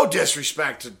just. No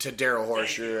disrespect to Daryl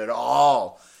Horscher at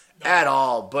all. No. At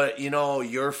all, but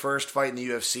your first fight in the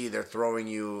UFC, they're throwing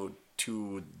you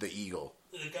to the Eagle.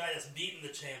 The guy that's beaten the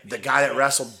champion. The guy that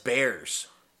wrestled bears.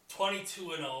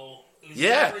 22-0.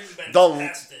 Yeah.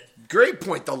 Great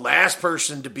point. The last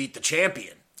person to beat the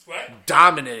champion. Right.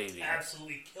 Dominated him.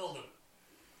 Absolutely killed him.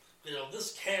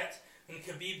 This cat, when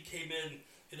Khabib came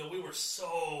in, we were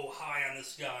so high on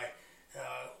this guy.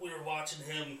 We were watching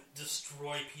him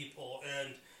destroy people,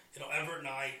 and Everett and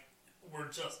I were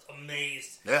just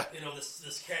amazed. Yeah.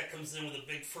 This cat comes in with a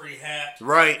big furry hat.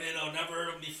 Right. Never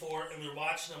heard him before, and we were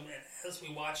watching him, and as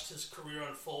we watched his career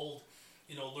unfold,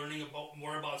 learning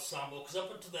more about Sambo, because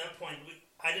up until that point,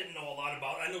 I didn't know a lot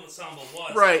about it. I knew what Sambo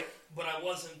was. Right. But I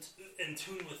wasn't in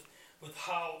tune with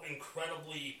how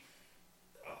incredibly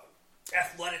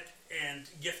athletic and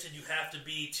gifted you have to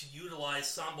be to utilize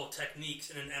Sambo techniques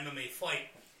in an MMA fight,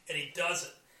 and he does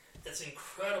it. It's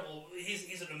incredible.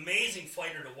 He's an amazing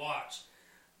fighter to watch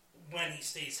when he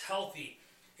stays healthy.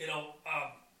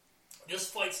 This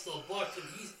fight's still booked,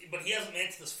 but he hasn't made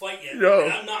it to this fight yet. No.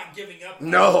 And I'm not giving up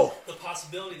the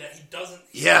possibility that he doesn't.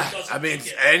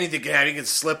 Anything can happen. He can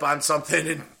slip on something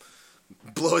and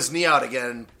blow his knee out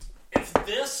again. If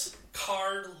this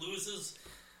card loses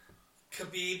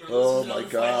Khabib or loses another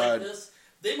fight like this,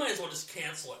 they might as well just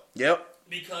cancel it. Yep.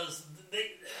 Because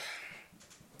they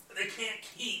can't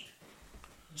keep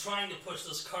trying to push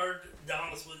this card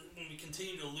down when we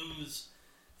continue to lose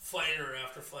fighter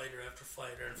after fighter after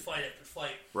fighter and fight after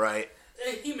fight. Right.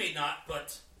 He may not,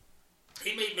 but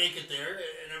he may make it there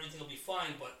and everything will be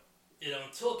fine. But,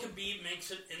 until Khabib makes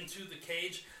it into the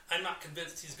cage, I'm not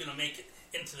convinced he's going to make it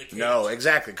into the cage. No,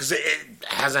 exactly. Because it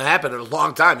hasn't happened in a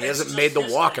long time. He hasn't made the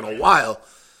walk in a while.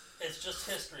 It's just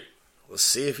history. We'll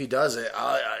see if he does it.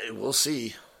 We'll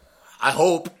see. I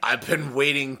hope. I've been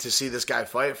waiting to see this guy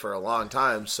fight for a long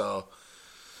time, so.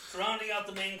 Rounding out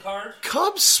the main card.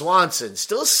 Cub Swanson,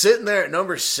 still sitting there at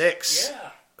number 6. Yeah.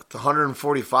 The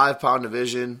 145-pound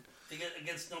division.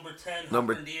 Against number 10,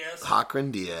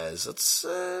 Cochran Diaz. That's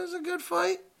a good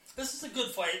fight. This is a good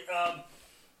fight.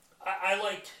 I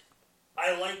like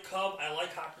Cub. I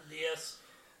like Cochran Diaz.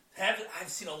 I've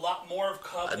seen a lot more of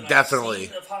Cub than I've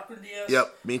seen of Cochran Diaz.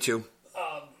 Yep, me too.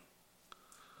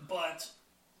 But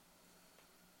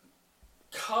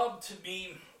Cub, to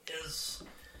me,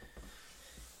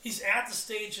 he's at the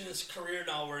stage in his career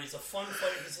now where he's a fun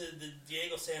fighter. He's the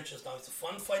Diego Sanchez now. He's a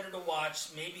fun fighter to watch.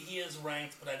 Maybe he is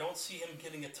ranked, but I don't see him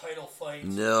getting a title fight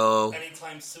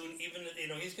anytime soon. Even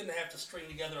he's going to have to string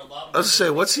together a lot. I was say,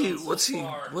 what's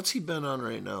he been on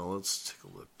right now? Let's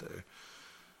take a look there.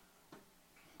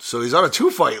 So he's on a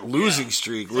 2-fight losing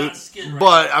streak,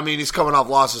 but I mean he's coming off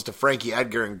losses to Frankie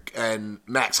Edgar and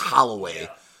Max Holloway. Yeah.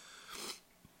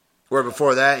 Where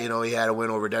before that, he had a win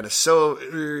over Dennis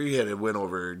Silver, he had a win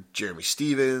over Jeremy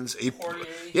Stevens.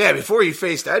 Before he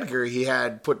faced Edgar, he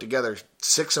had put together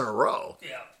 6 in a row.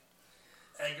 Yeah,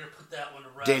 Edgar put that one to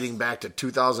rest. Dating back to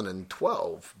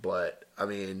 2012, but I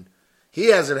mean, he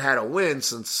hasn't had a win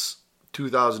since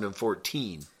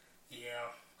 2014. Yeah,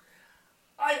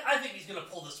 I think he's going to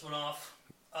pull this one off.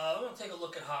 I'm going to take a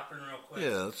look at Cochran real quick.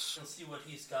 Yeah, and see what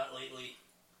he's got lately.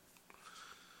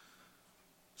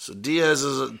 So Diaz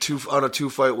is on a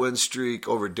 2-fight win streak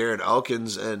over Darren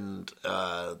Elkins, and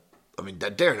that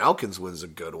Darren Elkins win's a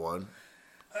good one.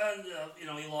 And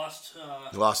he lost.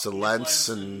 He lost to Lentz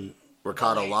and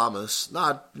Ricardo Lamas.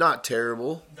 Not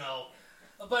terrible. No,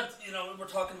 but we're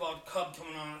talking about Cub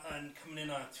coming in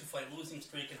on a 2-fight losing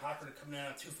streak, and Cochran coming in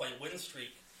on a 2-fight win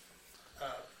streak.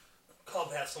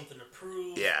 Cub has something to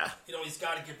prove. Yeah. He's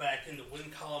got to get back into win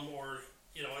column, or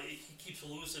he keeps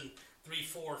losing 3,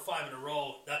 4, 5 in a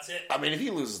row. That's it. I mean, if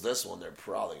he loses this one, they're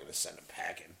probably going to send him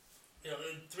packing.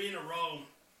 3 in a row.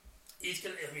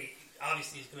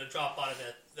 Obviously he's going to drop out of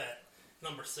that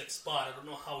number 6 spot. I don't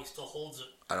know how he still holds it.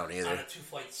 I don't either. On a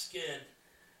 2-fight skid.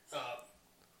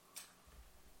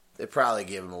 They probably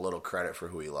give him a little credit for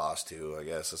who he lost to. I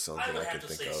guess that's something I could think of. I would have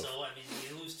to say so. I mean,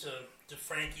 you lose to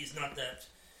Frankie's not that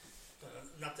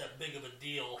big of a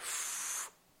deal.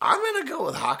 I'm going to go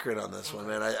with Cochran on this one,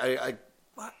 man. He's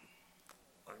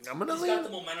got the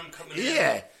momentum coming in.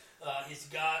 Yeah. He's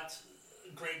got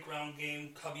a great ground game.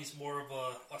 Cubby's more of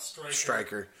a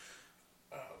striker.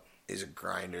 He's a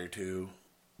grinder, too.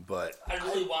 But I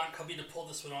really want Cubby to pull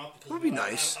this one off because it would be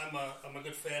nice. I'm a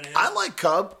good fan of his. I like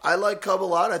Cub. I like Cub a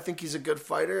lot. I think he's a good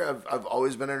fighter. I've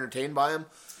always been entertained by him.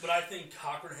 But I think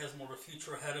Cochran has more of a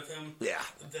future ahead of him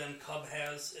than Cub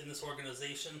has in this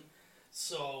organization.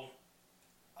 So,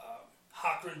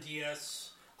 Cochran Diaz,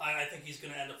 I think he's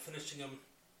going to end up finishing him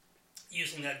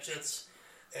using that jits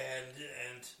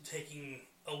and taking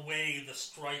away the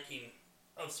striking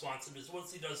of Swanson. Because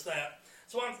once he does that,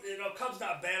 Cub's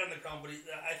not bad on the ground, but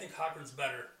I think Cochran's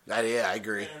better. I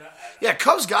agree.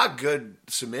 Cub's got good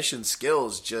submission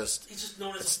skills. He's just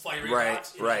known as a fiery,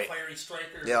 fiery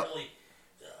striker, really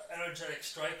energetic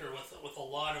striker with a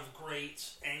lot of great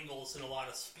angles and a lot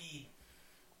of speed.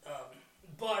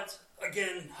 But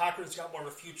again, Cochran's got more of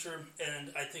a future,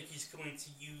 and I think he's going to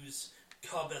use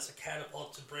Cub as a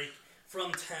catapult to break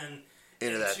from 10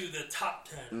 into the top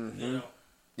 10. Mm-hmm.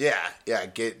 Yeah.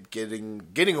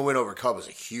 Getting a win over Cub is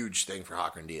a huge thing for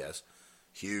Cochran Diaz.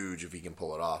 Huge if he can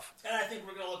pull it off. And I think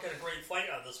we're going to look at a great fight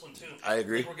out of this one, too. I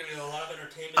agree. I think we're going to get a lot of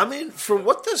entertainment. I mean, for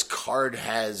what this card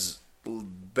has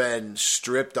been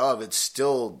stripped of, it's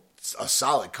still a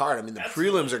solid card. I mean, the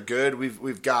prelims are good.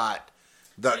 We've got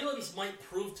the prelims might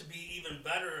prove to be even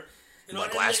better.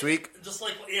 Like last week? Just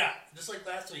like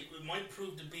last week. It might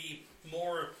prove to be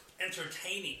more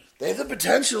entertaining. They have the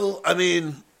potential. I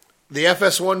mean, the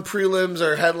FS1 prelims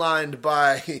are headlined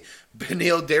by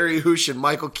Beneil Dariush and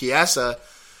Michael Chiesa.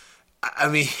 I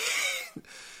mean...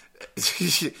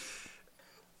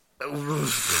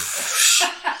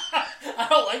 I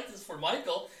don't like this for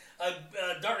Michael.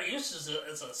 Dariush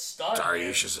is a stud.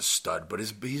 Dariush is a stud, but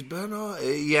he's been...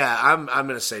 I'm going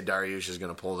to say Dariush is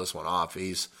going to pull this one off.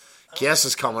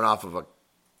 Chiesa's coming off of at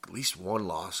least one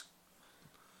loss.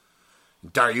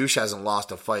 Dariush hasn't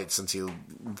lost a fight since he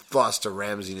lost to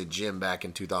Ramsey in a gym back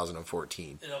in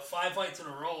 2014. 5 fights in a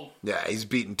row. Yeah, he's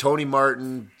beaten Tony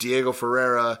Martin, Diego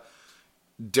Ferreira,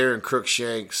 Darren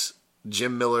Crookshanks,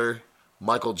 Jim Miller,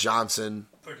 Michael Johnson.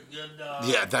 Pretty good.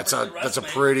 That's a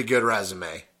pretty good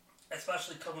resume.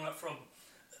 Especially coming up from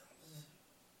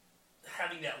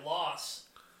having that loss,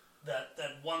 that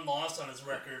one loss on his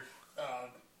record,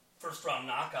 first round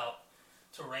knockout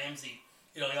to Ramsey.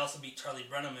 He also beat Charlie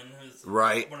Brenneman, who's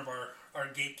one of our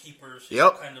gatekeepers.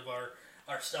 Yep. Kind of our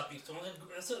stepping stone.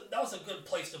 That was a good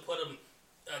place to put him.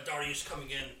 Dariush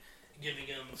coming in, giving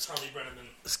him Charlie Brenneman.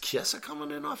 Is Chiesa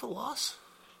coming in off a loss?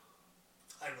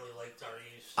 I really like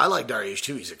Dariush. I like Dariush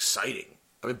too. He's exciting.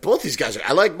 I mean, both these guys are...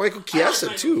 I like Michael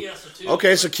Chiesa, too. Chiesa, too.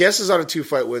 Okay, so Chiesa's on a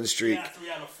 2-fight win streak. Yeah, 3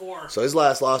 out of 4. So his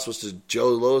last loss was to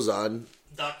Joe Lozon.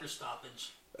 Doctor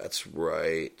stoppage. That's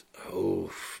right. Oh,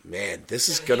 man, this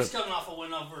is going to... He's coming off a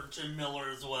win over Jim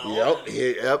Miller as well.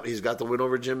 Yep, he's got the win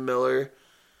over Jim Miller.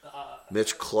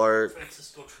 Mitch Clark.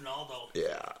 Francisco Trinaldo.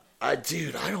 Yeah. I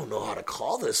don't know how to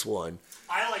call this one.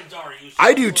 I like Dariush.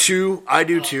 I do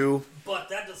too. But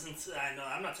that doesn't...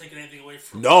 I'm not taking anything away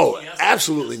from... No,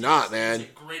 absolutely not, man. He's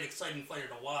a great, exciting fighter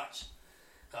to watch.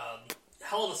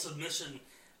 Hell of a submission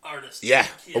artist. Yeah,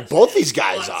 both these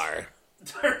guys are.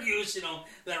 Dariush,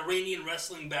 that Iranian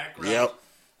wrestling background. Yep.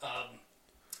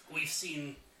 We've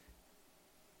seen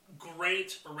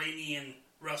great Iranian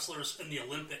wrestlers in the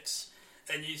Olympics,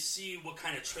 and you see what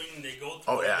kind of training they go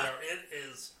through there. It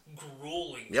is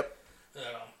grueling. Yep.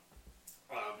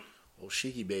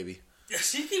 Shiki baby. Yeah,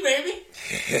 Shiki baby.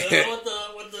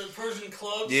 with the Persian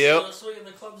clubs. Yep. Swinging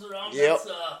the clubs around. Yep.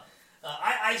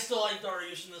 I still like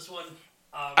Dariush in this one.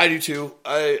 I do too.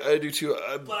 I do too.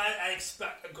 But I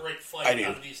expect a great fight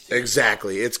out of these two.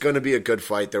 Exactly. It's going to be a good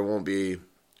fight. It will be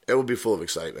full of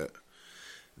excitement.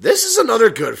 This is another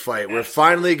good fight. We're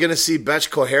finally going to see Betch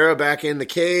Kohara back in the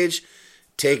cage,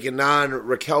 taking on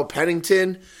Raquel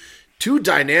Pennington. 2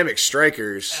 dynamic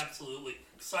strikers. Absolutely.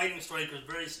 Exciting strikers.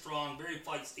 Very strong. Very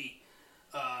feisty.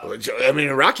 I mean,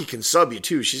 Rocky can sub you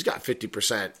too. She's got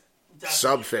 50%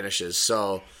 sub finishes,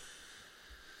 so...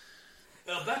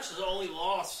 Betch's only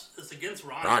loss is against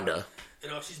Ronda.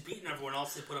 She's beaten everyone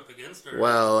else they put up against her.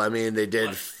 Well, I mean, they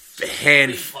did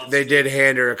hand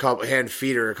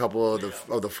feed her a couple of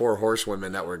the 4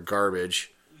 horsewomen that were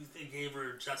garbage. They gave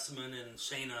her Jessamine and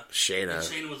Shayna. And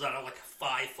Shayna was out of like a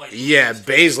 5-fight. Yeah,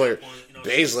 Baszler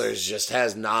just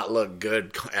has not looked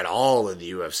good at all in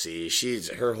the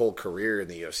UFC. Her whole career in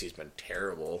the UFC has been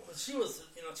terrible. She was,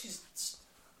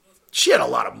 she had a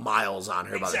lot of miles on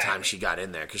her by the time she got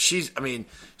in there. Because she's been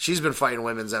fighting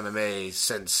women's MMA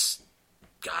since,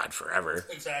 God, forever.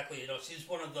 Exactly. She's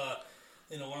one of the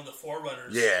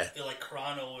forerunners. Yeah. Like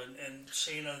Carano and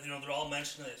Shayna, they're all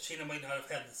mentioning that Shayna might not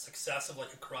have had the success of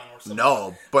like a Carano or something.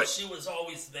 No, but she was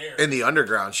always there. In the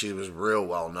underground, she was real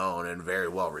well known and very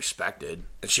well respected.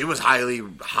 And she was highly,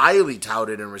 highly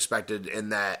touted and respected in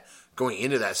that, going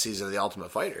into that season of The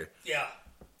Ultimate Fighter. Yeah.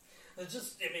 It's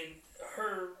just,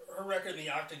 her record in the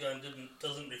octagon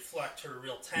doesn't reflect her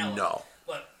real talent. No.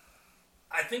 But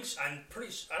I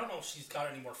don't know if she's got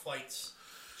any more fights.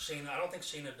 Shayna, I don't think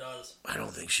Shayna does. I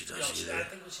don't think she does either. I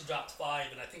think she dropped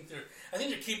 5, and I think they're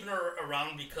keeping her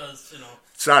around because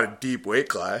it's not a deep weight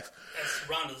class. That's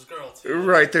Ronda's girl too.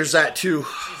 Right, there's that too.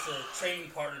 She's a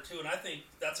training partner too, and I think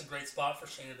that's a great spot for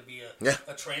Shayna to be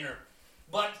a trainer.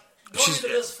 But going into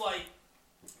this fight,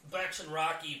 Betch and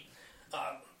Rocky,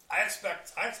 I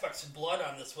expect some blood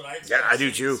on this one. I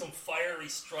do too. Some fiery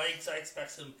strikes. I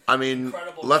expect some.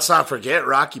 Incredible. Let's not forget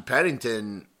Rocky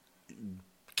Pennington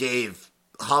gave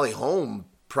Holly Holm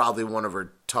probably one of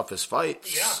her toughest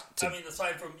fights. Yeah,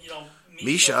 aside from Misha,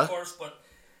 Misha, of course, but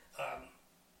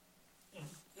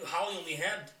Holly only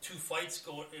had 2 fights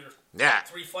going, or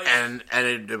 3 fights. And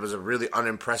it was a really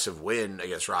unimpressive win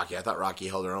against Rocky. I thought Rocky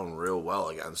held her own real well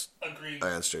against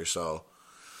her, so.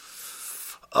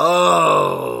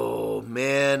 Oh,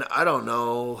 man, I don't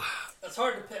know. It's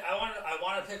hard to pick. I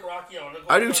want to pick Rocky.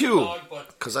 I do too,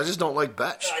 because I just don't like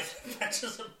Betch. Betch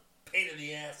is a pain in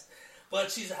the ass. But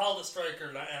she's a hell of a striker,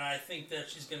 and I think that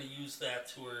she's going to use that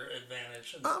to her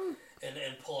advantage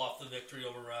and pull off the victory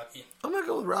over Rocky. I'm going to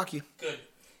go with Rocky. Good,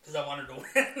 because I want her to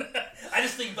win. I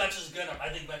just think Betch is going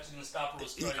to stop her with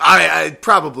striking. I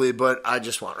probably, but I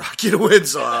just want Rocky to win,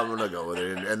 so I'm going to go with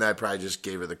her. And I probably just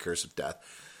gave her the curse of death.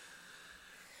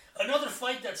 Another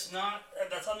fight that's on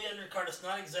the undercard. It's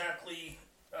not exactly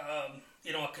a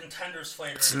contender's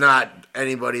fight. It's not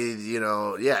anybody,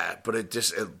 but it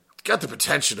got the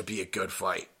potential to be a good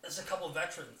fight. There's a couple of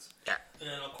veterans. Yeah.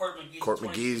 Court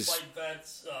McGee's fight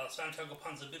vets. Santiago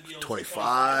Ponzinibbio's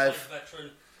 25 fight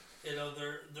veteran.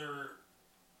 They're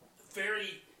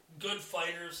very good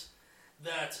fighters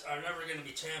that are never going to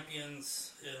be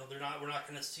champions. We're not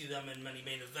going to see them in many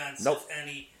main events, if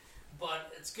any.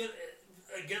 But it's good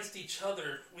against each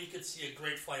other. We could see a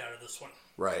great fight out of this one.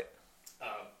 Right.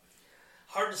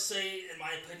 Hard to say, in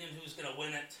my opinion, who's going to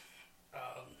win it.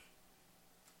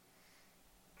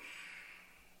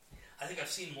 I think I've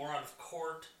seen more out of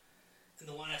Court in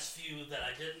the last few that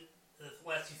I didn't. The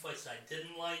last few fights that I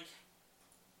didn't like.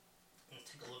 Let's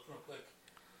take a look real quick.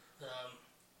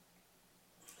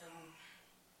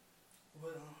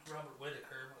 Robert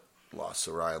Whittaker. Lost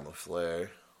to Ryan LaFleur.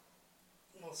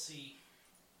 We'll see.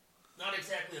 Not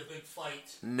exactly a big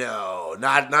fight. No,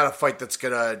 not a fight that's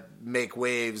gonna make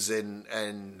waves and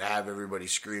have everybody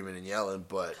screaming and yelling.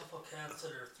 But a couple cats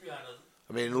that are 3 out of.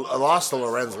 I mean, a loss to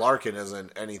Lorenz Larkin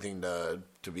isn't anything to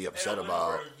be upset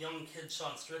about. A young kid,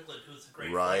 Sean Strickland, who's a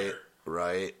great fighter.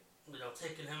 Right.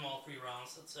 Taking him all 3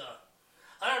 rounds. It's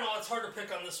I don't know. It's hard to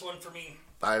pick on this one for me.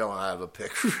 I don't have a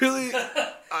pick really.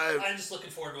 I'm just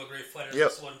looking forward to a great fight on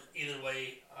this one. Either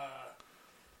way,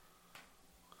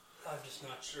 I'm just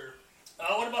not sure.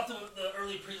 What about the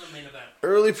early prelim main event?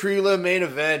 Early prelim main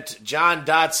event. John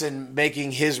Dodson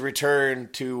making his return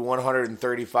to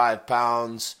 135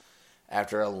 pounds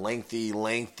after a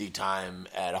lengthy time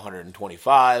at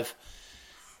 125.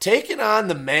 Taking on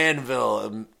the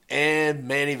Manville and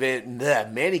Manny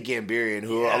Gambirian,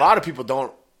 who a lot of people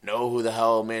don't know who the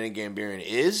hell Manny Gambirian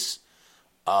is.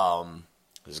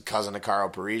 He's a cousin of Caro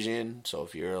Parisian, so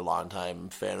if you're a longtime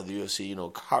fan of the UFC, you know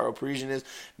who Caro Parisian is.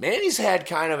 Manny's had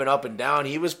kind of an up and down.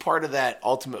 He was part of that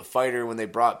Ultimate Fighter when they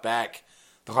brought back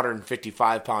the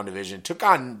 155-pound division. Took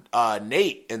on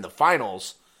Nate in the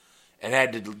finals and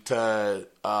had to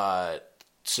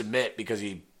submit because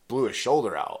he blew his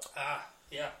shoulder out.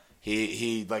 Yeah.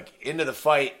 He into the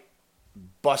fight,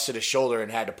 busted his shoulder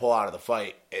and had to pull out of the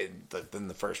fight in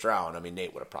the first round. I mean,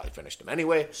 Nate would have probably finished him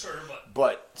anyway. Sure,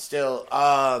 but still,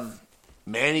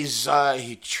 Manny's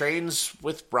he trains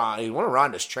with Ron. He's one of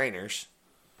Ronda's trainers.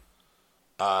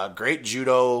 Great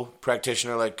judo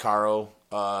practitioner like Caro.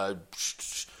 But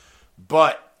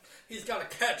he's got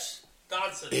to catch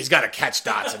Dodson. He's got to catch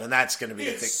Dodson, and that's going to be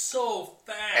the thing. He's so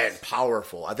fast and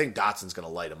powerful. I think Dodson's going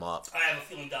to light him up. I have a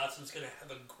feeling Dodson's going to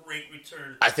have a great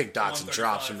return. I think Dodson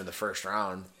drops him in the first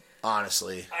round,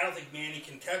 honestly. I don't think Manny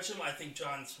can catch him. I think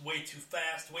John's way too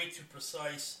fast, way too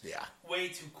precise. Yeah. Way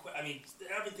too quick. I mean,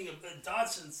 everything.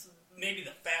 Dodson's maybe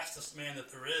the fastest man that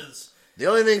there is. The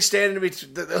only thing standing to be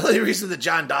the only reason that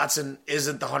John Dodson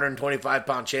isn't the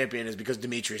 125-pound champion is because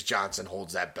Demetrius Johnson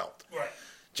holds that belt. Right.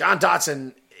 John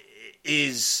Dodson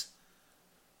is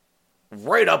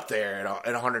right up there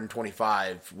at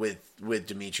 125 with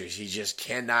Demetrius. He just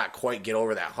cannot quite get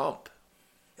over that hump.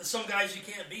 There's some guys you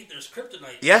can't beat. There's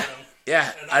kryptonite. Yeah.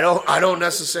 Yeah. I don't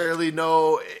necessarily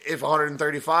know if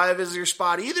 135 is your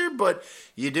spot either, but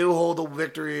you do hold the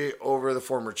victory over the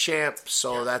former champ,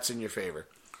 so that's in your favor.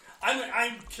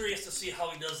 I'm curious to see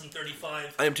how he does in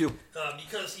 35. I am too.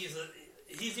 Because he's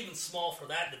even small for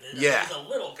that division. Yeah. He's a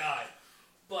little guy.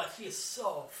 But he is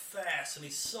so fast, and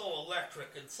he's so electric,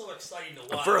 and so exciting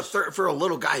to watch. For a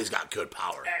little guy, he's got good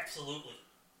power. Absolutely.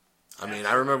 I mean,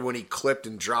 I remember when he clipped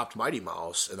and dropped Mighty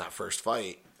Mouse in that first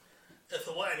fight. If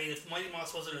Mighty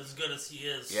Mouse wasn't as good as he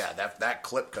is... Yeah, that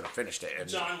clip could have finished it. And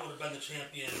John would have been the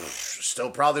champion. Still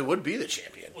probably would be the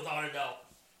champion. Without a doubt.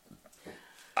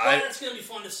 But it's going to be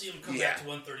fun to see him come back to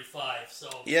 135. So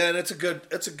yeah, and it's a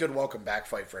good welcome back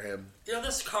fight for him.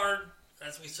 This card...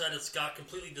 As we said, it's got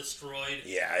completely destroyed.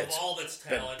 Yeah, of all of its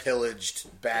talent. Been pillaged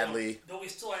badly. But we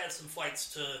still had some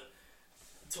fights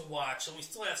to watch, and we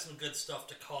still have some good stuff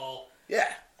to call.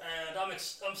 Yeah. And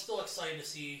I'm still excited to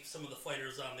see some of the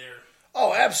fighters on there.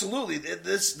 Oh, absolutely.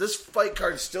 This fight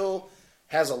card still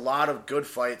has a lot of good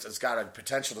fights. It's got a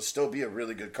potential to still be a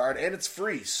really good card, and it's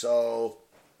free. So,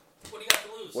 what do you got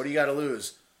to lose? What do you got to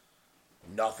lose?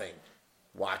 Nothing.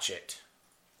 Watch it.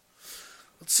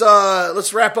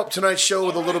 Let's wrap up tonight's show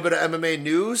with a little bit of MMA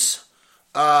news.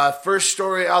 First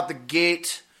story out the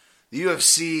gate: the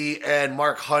UFC and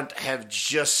Mark Hunt have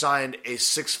just signed a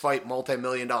 6-fight,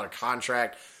 multi-million-dollar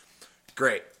contract.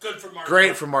 Great. Good for Mark.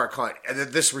 Great for Mark Hunt. And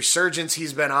this resurgence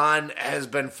he's been on has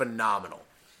been phenomenal.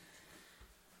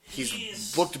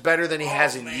 He's looked better than he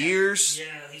has in years. Yeah,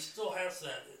 he still has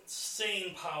that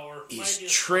insane power.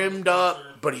 He's trimmed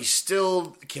up, but he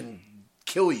still can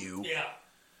kill you. Yeah.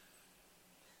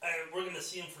 We're going to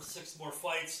see him for 6 more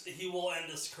fights. He will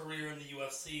end his career in the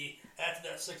UFC. After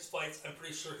that 6 fights, I'm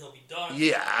pretty sure he'll be done.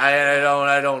 Yeah,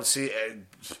 I don't see.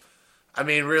 I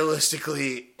mean,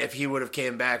 realistically, if he would have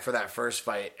came back for that first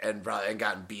fight and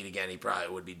gotten beat again, he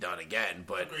probably would be done again.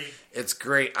 But Agreed. It's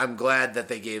great. I'm glad that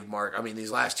they gave Mark. I mean,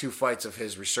 these last 2 fights of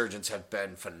his resurgence have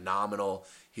been phenomenal.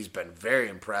 He's been very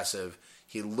impressive.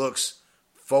 He looks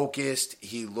focused.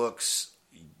 He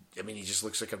just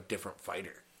looks like a different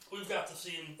fighter. We've got to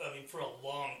see him, for a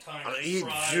long time.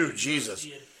 Jesus.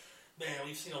 Man,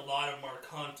 we've seen a lot of Mark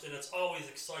Hunt, and it's always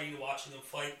exciting watching him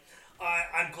fight.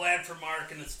 I'm glad for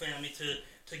Mark and his family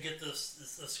to get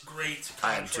this great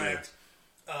contract.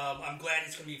 I'm glad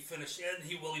he's going to be finished, and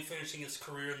he will be finishing his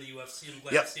career in the UFC. I'm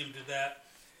glad to see him do that.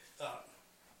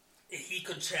 He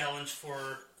could challenge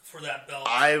for that belt.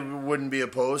 I wouldn't be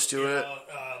opposed to it.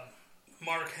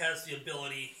 Mark has the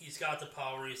ability. He's got the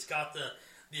power. He's got the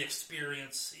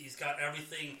experience. He's got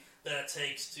everything that it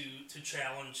takes to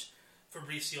challenge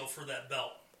Fabricio for that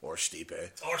belt. Or Stipe.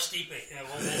 Yeah,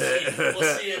 we'll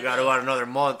see it. We got about another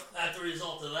month. As a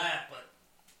result of that, but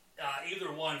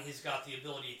either one, he's got the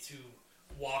ability to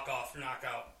walk off,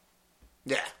 knockout.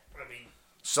 Yeah.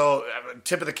 So,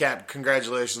 tip of the cap.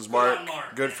 Congratulations, Mark.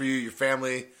 Good for you. Your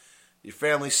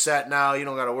family's set now. You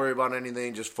don't got to worry about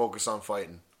anything. Just focus on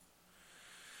fighting.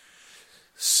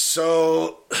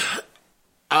 So,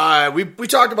 we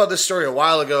talked about this story a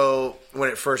while ago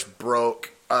when it first broke.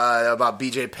 About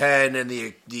BJ Penn and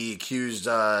the accused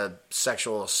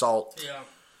sexual assault.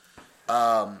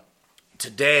 Yeah.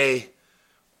 Today,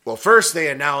 first they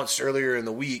announced earlier in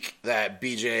the week that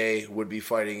BJ would be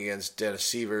fighting against Dennis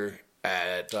Seaver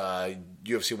at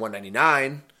UFC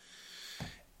 199.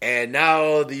 And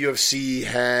now the UFC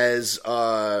has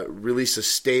released a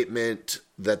statement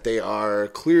that they are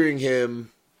clearing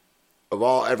him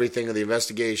of everything of the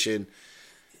investigation.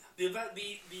 The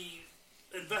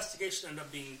investigation ended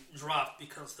up being dropped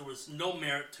because there was no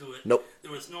merit to it. Nope.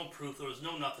 There was no proof. There was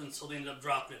no nothing, so they ended up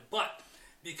dropping it. But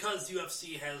because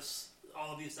UFC has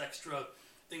all of these extra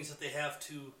things that they have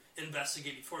to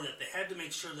investigate before that, they had to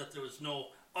make sure that there was no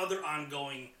other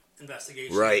ongoing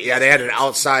investigation. Right. Yeah, they had an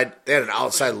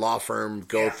outside law firm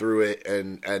go through it,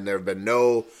 and there have been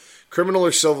no criminal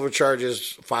or civil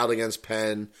charges filed against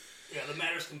Penn. Yeah, the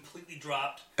matter's completely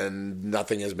dropped. And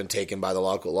nothing has been taken by the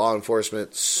local law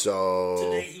enforcement, so...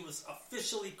 Today he was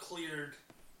officially cleared.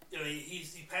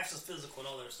 He passed his physical and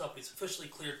all that stuff. He's officially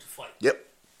cleared to fight. Yep.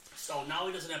 So now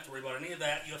he doesn't have to worry about any of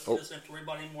that. UFC doesn't have to worry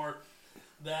about any more.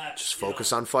 Just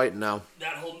focus on fighting now.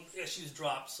 That whole issue's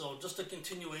dropped. So just a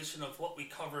continuation of what we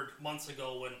covered months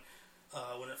ago when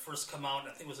it first came out.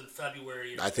 I think it was in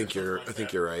February. I think you're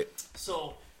right.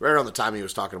 So... Right around the time he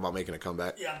was talking about making a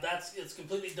comeback. Yeah, it's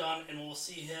completely done, and we'll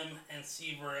see him and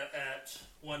Seaver at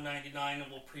 199,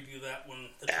 and we'll preview that when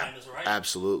the time is right.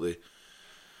 Absolutely.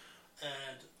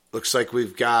 And looks like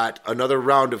we've got another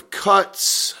round of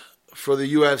cuts for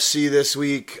the UFC this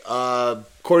week.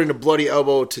 According to Bloody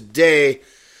Elbow today,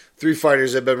 3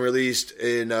 fighters have been released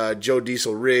in Joe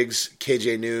Diesel Riggs,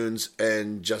 KJ Nunes,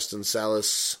 and Justin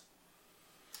Salas.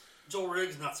 Joe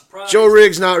Riggs, not surprised. Joe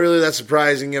Riggs, not really that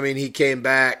surprising. I mean, he came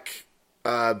back,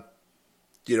 in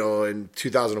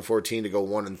 2014 to go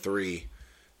 1-3,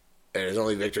 and his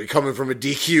only victory coming from a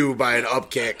DQ by an up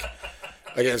kick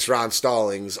against Ron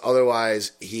Stallings.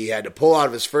 Otherwise, he had to pull out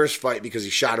of his first fight because he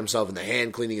shot himself in the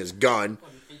hand cleaning his gun.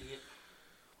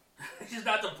 He's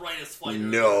not the brightest fighter.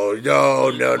 No.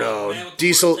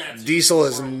 Diesel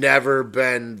has never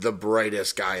been the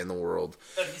brightest guy in the world.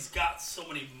 But he's got so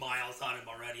many miles on him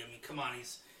already. I mean, come on,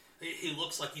 he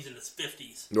looks like he's in his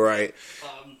 50s. Right.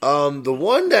 The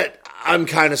one that I'm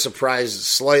kind of surprised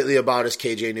slightly about is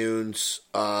KJ Nunes.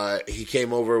 He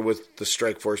came over with the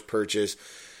Strikeforce purchase.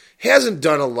 He hasn't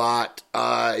done a lot,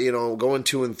 going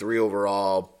 2-3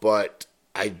 overall, but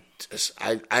I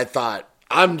thought,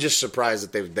 I'm just surprised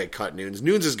that they cut Nunes.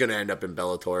 Nunes is going to end up in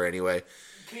Bellator anyway.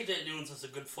 KJ Nunes is a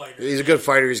good fighter. He's a good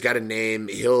fighter. He's got a name.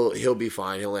 He'll be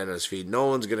fine. He'll land on his feet. No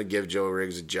one's going to give Joe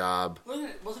Riggs a job.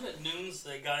 Wasn't it Nunes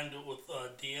that got into it with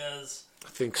Diaz? I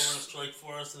think so. Strike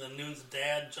Force, and then Nunes'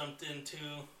 dad jumped into.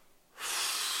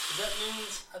 Is that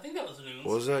Nunes? I think that was Nunes.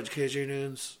 Was that KJ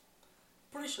Nunes?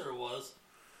 Pretty sure it was.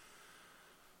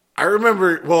 I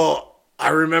remember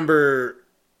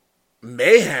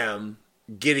Mayhem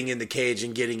getting in the cage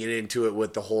and getting it into it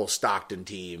with the whole Stockton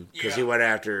team because he went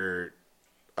after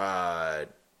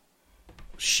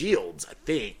Shields, I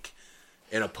think,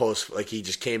 in a post. Like he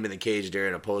just came in the cage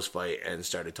during a post fight and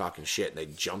started talking shit, and they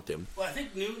jumped him. Well, I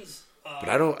think Nunes. But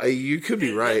I don't. You could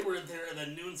be right. Were there, and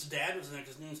then Nunes' dad was in there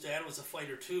because Nunes' dad was a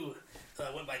fighter too.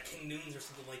 Went by King Nunes or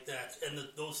something like that. And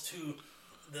those two,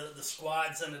 the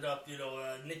squads ended up,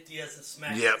 Nick Diaz and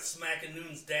smacking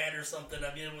Nunes' dad or something.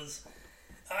 I mean, it was.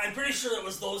 I'm pretty sure it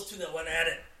was those two that went at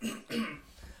it.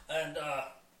 And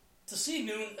to see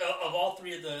Nunes, of all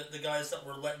three of the guys that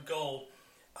were let go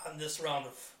on this round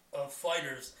of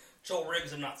fighters, Joe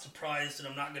Riggs, I'm not surprised and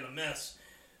I'm not going to miss.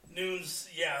 Nunes,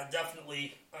 yeah,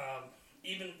 definitely.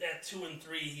 Even at 2-3,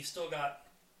 he still got,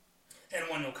 and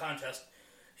won no contest.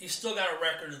 He's still got a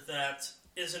record that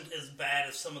isn't as bad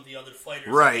as some of the other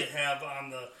fighters that they have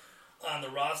on the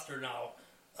roster now.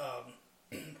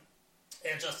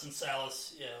 And Justin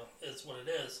Salas, is what it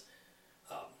is.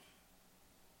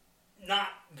 Not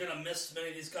gonna miss many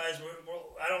of these guys.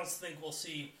 I don't think we'll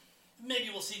see. Maybe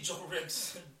we'll see Joe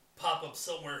Riggs pop up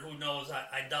somewhere. Who knows?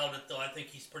 I doubt it, though. I think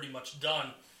he's pretty much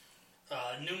done.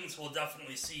 Nunes will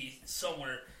definitely see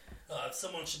somewhere.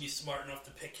 Someone should be smart enough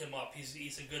to pick him up.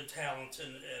 He's a good talent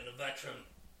and a veteran.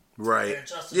 Right.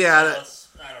 Salas,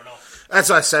 I don't know. That's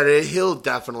what I said. He'll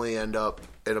definitely end up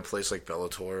in a place like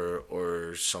Bellator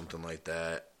or something like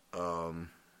that.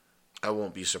 I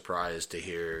won't be surprised to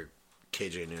hear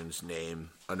KJ Nunes'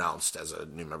 name announced as a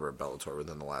new member of Bellator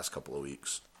within the last couple of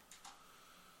weeks.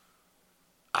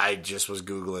 I just was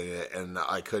Googling it, and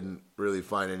I couldn't really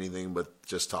find anything but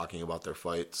just talking about their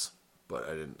fights. But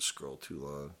I didn't scroll too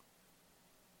long.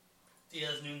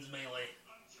 Diaz-Nunes melee.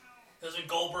 Because when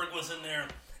Goldberg was in there,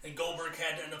 and Goldberg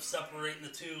had to end up separating the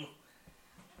two.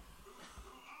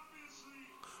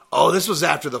 Oh, this was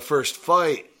after the first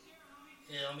fight.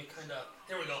 Yeah, let me kind of...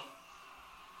 Here we go.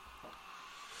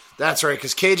 That's right,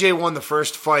 because KJ won the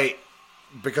first fight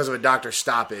because of a doctor's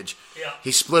stoppage. Yeah.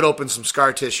 He split open some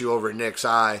scar tissue over Nick's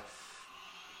eye.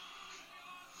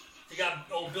 You got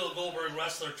old Bill Goldberg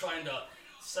wrestler trying to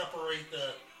separate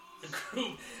the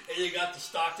group, and you got the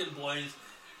Stockton boys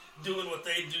doing what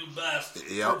they do best.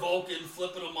 Yep. Provoking,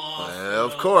 flipping them off.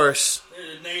 Of course.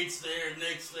 Nate's there,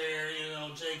 Nick's there,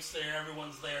 Jake's there,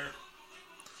 everyone's there.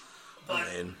 But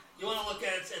you want to look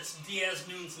at it's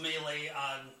Diaz-Nunes melee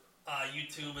on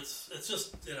YouTube. It's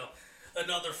just,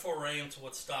 another foray into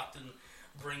what Stockton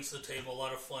brings to the table. A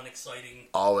lot of fun, exciting,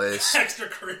 always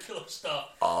extracurricular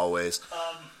stuff. Always.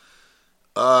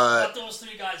 But those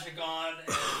three guys are gone,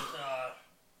 and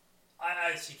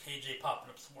I see KJ popping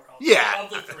up somewhere else. Yeah.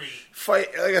 Of the three. Fight,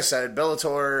 like I said,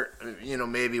 Bellator,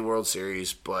 maybe World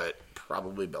Series, but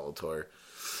probably Bellator.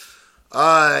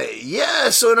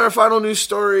 So in our final news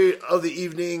story of the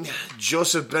evening,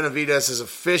 Joseph Benavidez has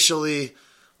officially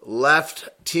left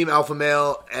Team Alpha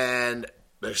Male, and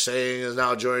they're saying is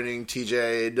now joining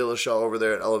TJ Dillashaw over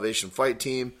there at Elevation Fight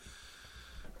Team.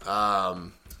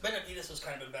 Benavidez was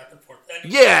kind of been back and forth.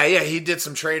 Yeah, he did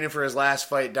some training for his last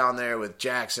fight down there with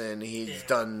Jackson. He's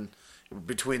done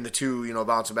between the two,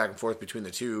 bouncing back and forth between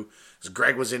the two.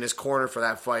 Greg was in his corner for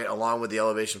that fight along with the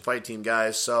Elevation Fight Team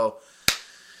guys. So,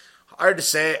 hard to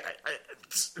say.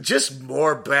 It's just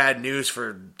more bad news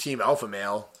for Team Alpha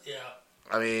Male. Yeah.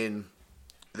 I mean,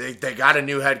 they got a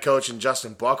new head coach in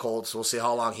Justin Buchholz, so we'll see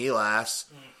how long he lasts.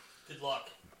 Good luck.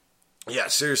 Yeah,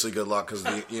 seriously, good luck because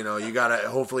you gotta.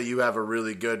 Hopefully, you have a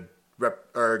really good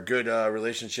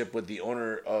relationship with the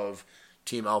owner of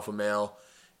Team Alpha Male,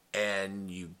 and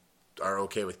you are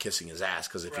okay with kissing his ass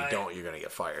because if you don't, you're gonna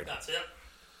get fired. That's it.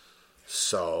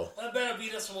 So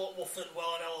Benavidez will fit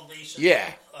well in Elevation. Yeah.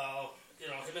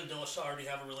 Him and Dillashaw already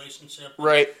have a relationship.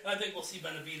 Right. I think we'll see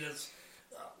Benavidez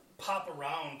pop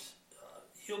around.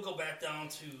 He'll go back down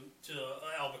to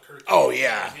Albuquerque. Oh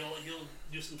yeah. He'll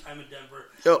do some time in Denver.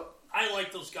 Yep. I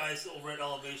like those guys over at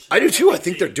Elevation. I do too. I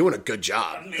think they're doing a good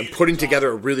job and putting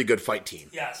together a really good fight team.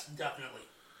 Yes, definitely.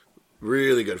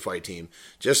 Really good fight team.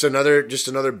 Just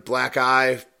another black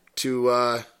eye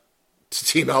to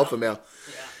Team Alpha Male.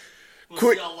 Yeah.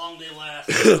 We'll see how long they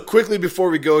last. Quickly before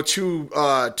we go, two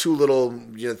little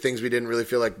things we didn't really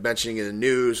feel like mentioning in the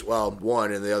news. Well,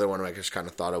 one and the other one I just kind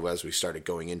of thought of as we started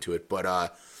going into it.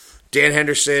 But Dan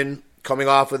Henderson coming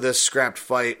off of this scrapped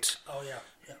fight. Oh yeah.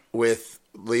 With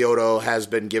Lyoto has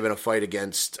been given a fight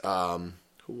against, who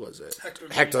was it?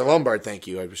 Hector Lombard, thank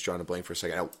you. I was drawing a blank for a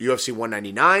second. UFC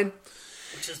 199.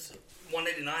 Which is,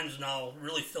 189 is now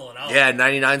really filling out. Yeah,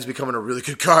 99 is becoming a really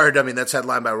good card. I mean, that's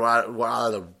headlined by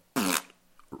Rockhold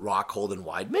and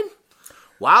Weidman.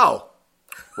 Wow.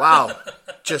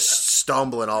 Just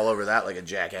stumbling all over that like a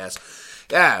jackass.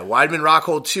 Yeah, Weidman,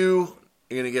 Rockhold 2. You're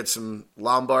going to get some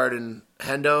Lombard and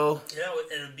Hendo. Yeah,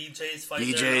 and BJ's fighting.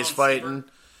 BJ's fighting.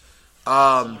 So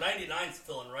 99's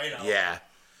filling right out. Yeah.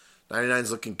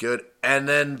 99's looking good. And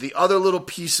then the other little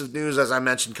piece of news, as I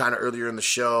mentioned kind of earlier in the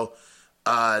show,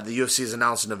 the UFC has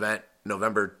announced an event.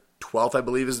 November 12th, I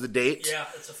believe, is the date. Yeah,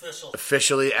 it's official.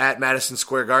 Officially at Madison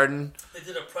Square Garden. They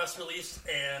did a press release,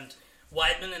 and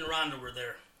Weidman and Ronda were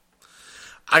there.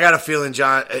 I got a feeling,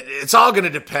 John, it's all going to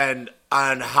depend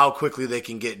on how quickly they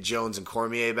can get Jones and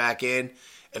Cormier back in.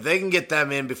 If they can get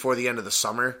them in before the end of the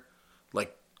summer,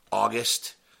 like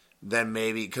August, then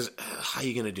maybe, because how are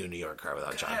you going to do a New York card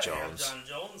without John Jones? John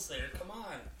Jones there, come on.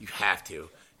 You have to.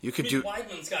 You could do.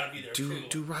 Weidman's got to be there too.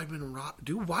 Do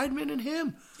Weidman and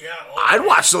him. Yeah, I'd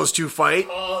watch those two fight.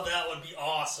 Oh, that would be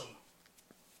awesome.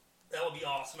 That would be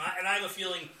awesome. And I have a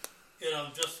feeling,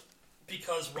 just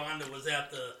because Ronda was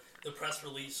at the press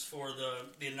release for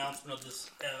the announcement of this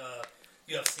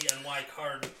UFC NY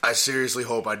card. I seriously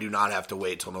hope I do not have to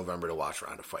wait till November to watch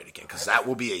Ronda fight again, because that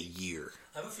will be a year.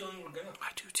 I have a feeling we're gonna. I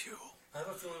do too. I have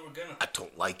a feeling we're gonna. I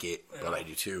don't like it, but I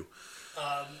do too.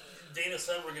 Dana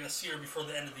said we're going to see her before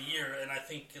the end of the year, and I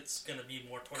think it's going to be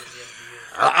more towards the end of the year.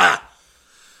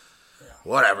 Yeah.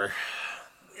 Whatever.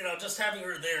 Just having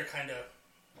her there kind of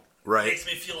makes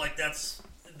me feel like that's...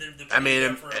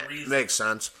 it makes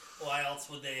sense. Why else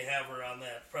would they have her on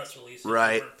that press release?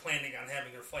 Right. If they were planning on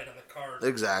having her fight on the card.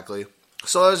 Exactly.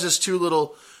 So that was just two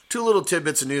little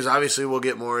tidbits of news. Obviously, we'll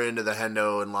get more into the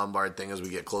Hendo and Lombard thing as we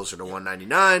get closer to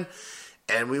 199.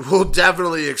 And we will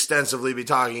definitely extensively be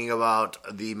talking about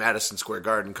the Madison Square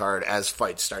Garden card as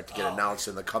fights start to get announced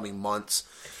in the coming months.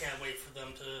 I can't wait for them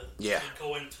to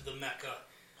go into the Mecca.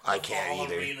 I can't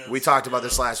either. We talked about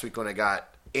this last week when it got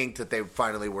inked that they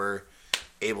finally were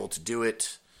able to do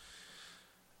it.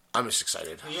 I'm just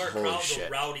excited. New York Holy crowd's shit.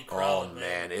 a rowdy crowd. Oh,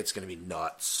 man. It's going to be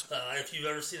nuts. If you've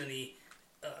ever seen any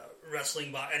wrestling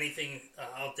about anything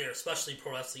out there, especially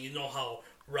pro wrestling, you know how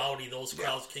rowdy those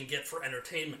crowds can get for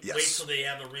entertainment. Yes. Wait till they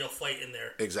have a real fight in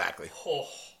there. Exactly. Oh,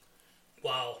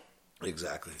 wow.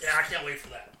 Exactly. Yeah, I can't wait for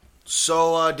that.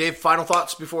 So, Dave, final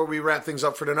thoughts before we wrap things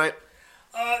up for tonight?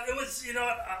 It was,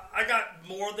 I got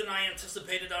more than I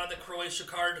anticipated out of the Croatia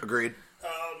card. Agreed.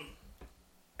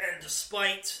 And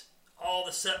despite all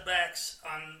the setbacks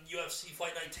on UFC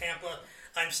Fight Night Tampa,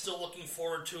 I'm still looking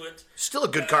forward to it. Still a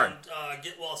good card.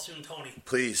 Get well soon, Tony.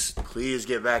 Please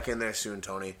get back in there soon,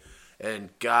 Tony. And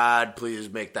God, please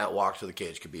make that walk to the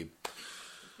cage, Khabib.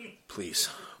 Please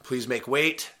make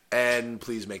weight, and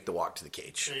please make the walk to the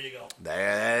cage. There you go.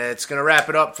 That's going to wrap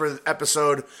it up for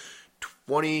episode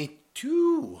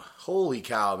 22. Holy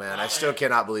cow, man. I still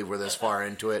cannot believe we're this far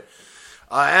into it.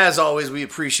 As always, we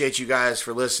appreciate you guys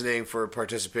for listening, for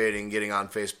participating, getting on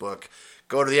Facebook.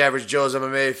 Go to the Average Joe's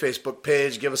MMA Facebook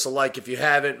page. Give us a like if you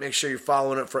haven't. Make sure you're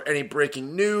following it for any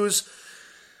breaking news.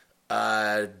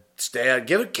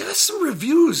 Give us some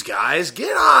reviews, guys.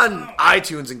 Get on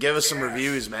iTunes and give us some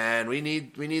reviews, man. We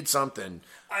need something.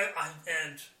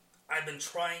 I've been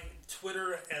trying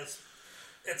Twitter as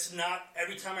it's not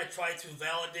every time I try to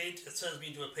validate, it sends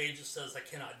me to a page that says I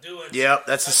cannot do it. Yep,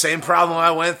 that's the same problem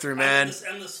I went through, man. I'm in this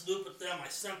endless loop with them. I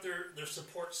sent their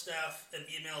support staff an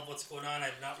email of what's going on.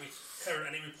 I've not heard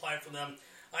any reply from them.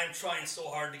 I'm trying so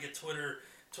hard to get Twitter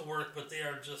to work, but they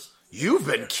are just... You've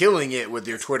been killing it with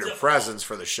your Twitter presence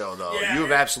for the show, though. Yeah,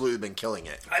 You've absolutely been killing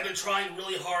it. I've been trying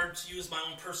really hard to use my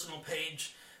own personal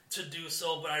page to do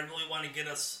so, but I really want to get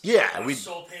us on a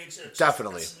show page.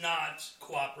 Definitely. It's not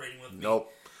cooperating with me.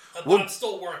 Nope. But I'm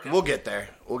still working. We'll get there.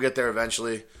 We'll get there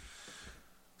eventually.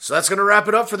 So that's going to wrap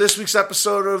it up for this week's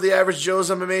episode of the Average Joe's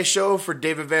MMA Show. For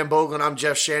David Van Boegelen, I'm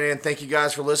Jeff Shanahan. Thank you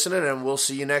guys for listening, and we'll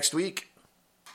see you next week.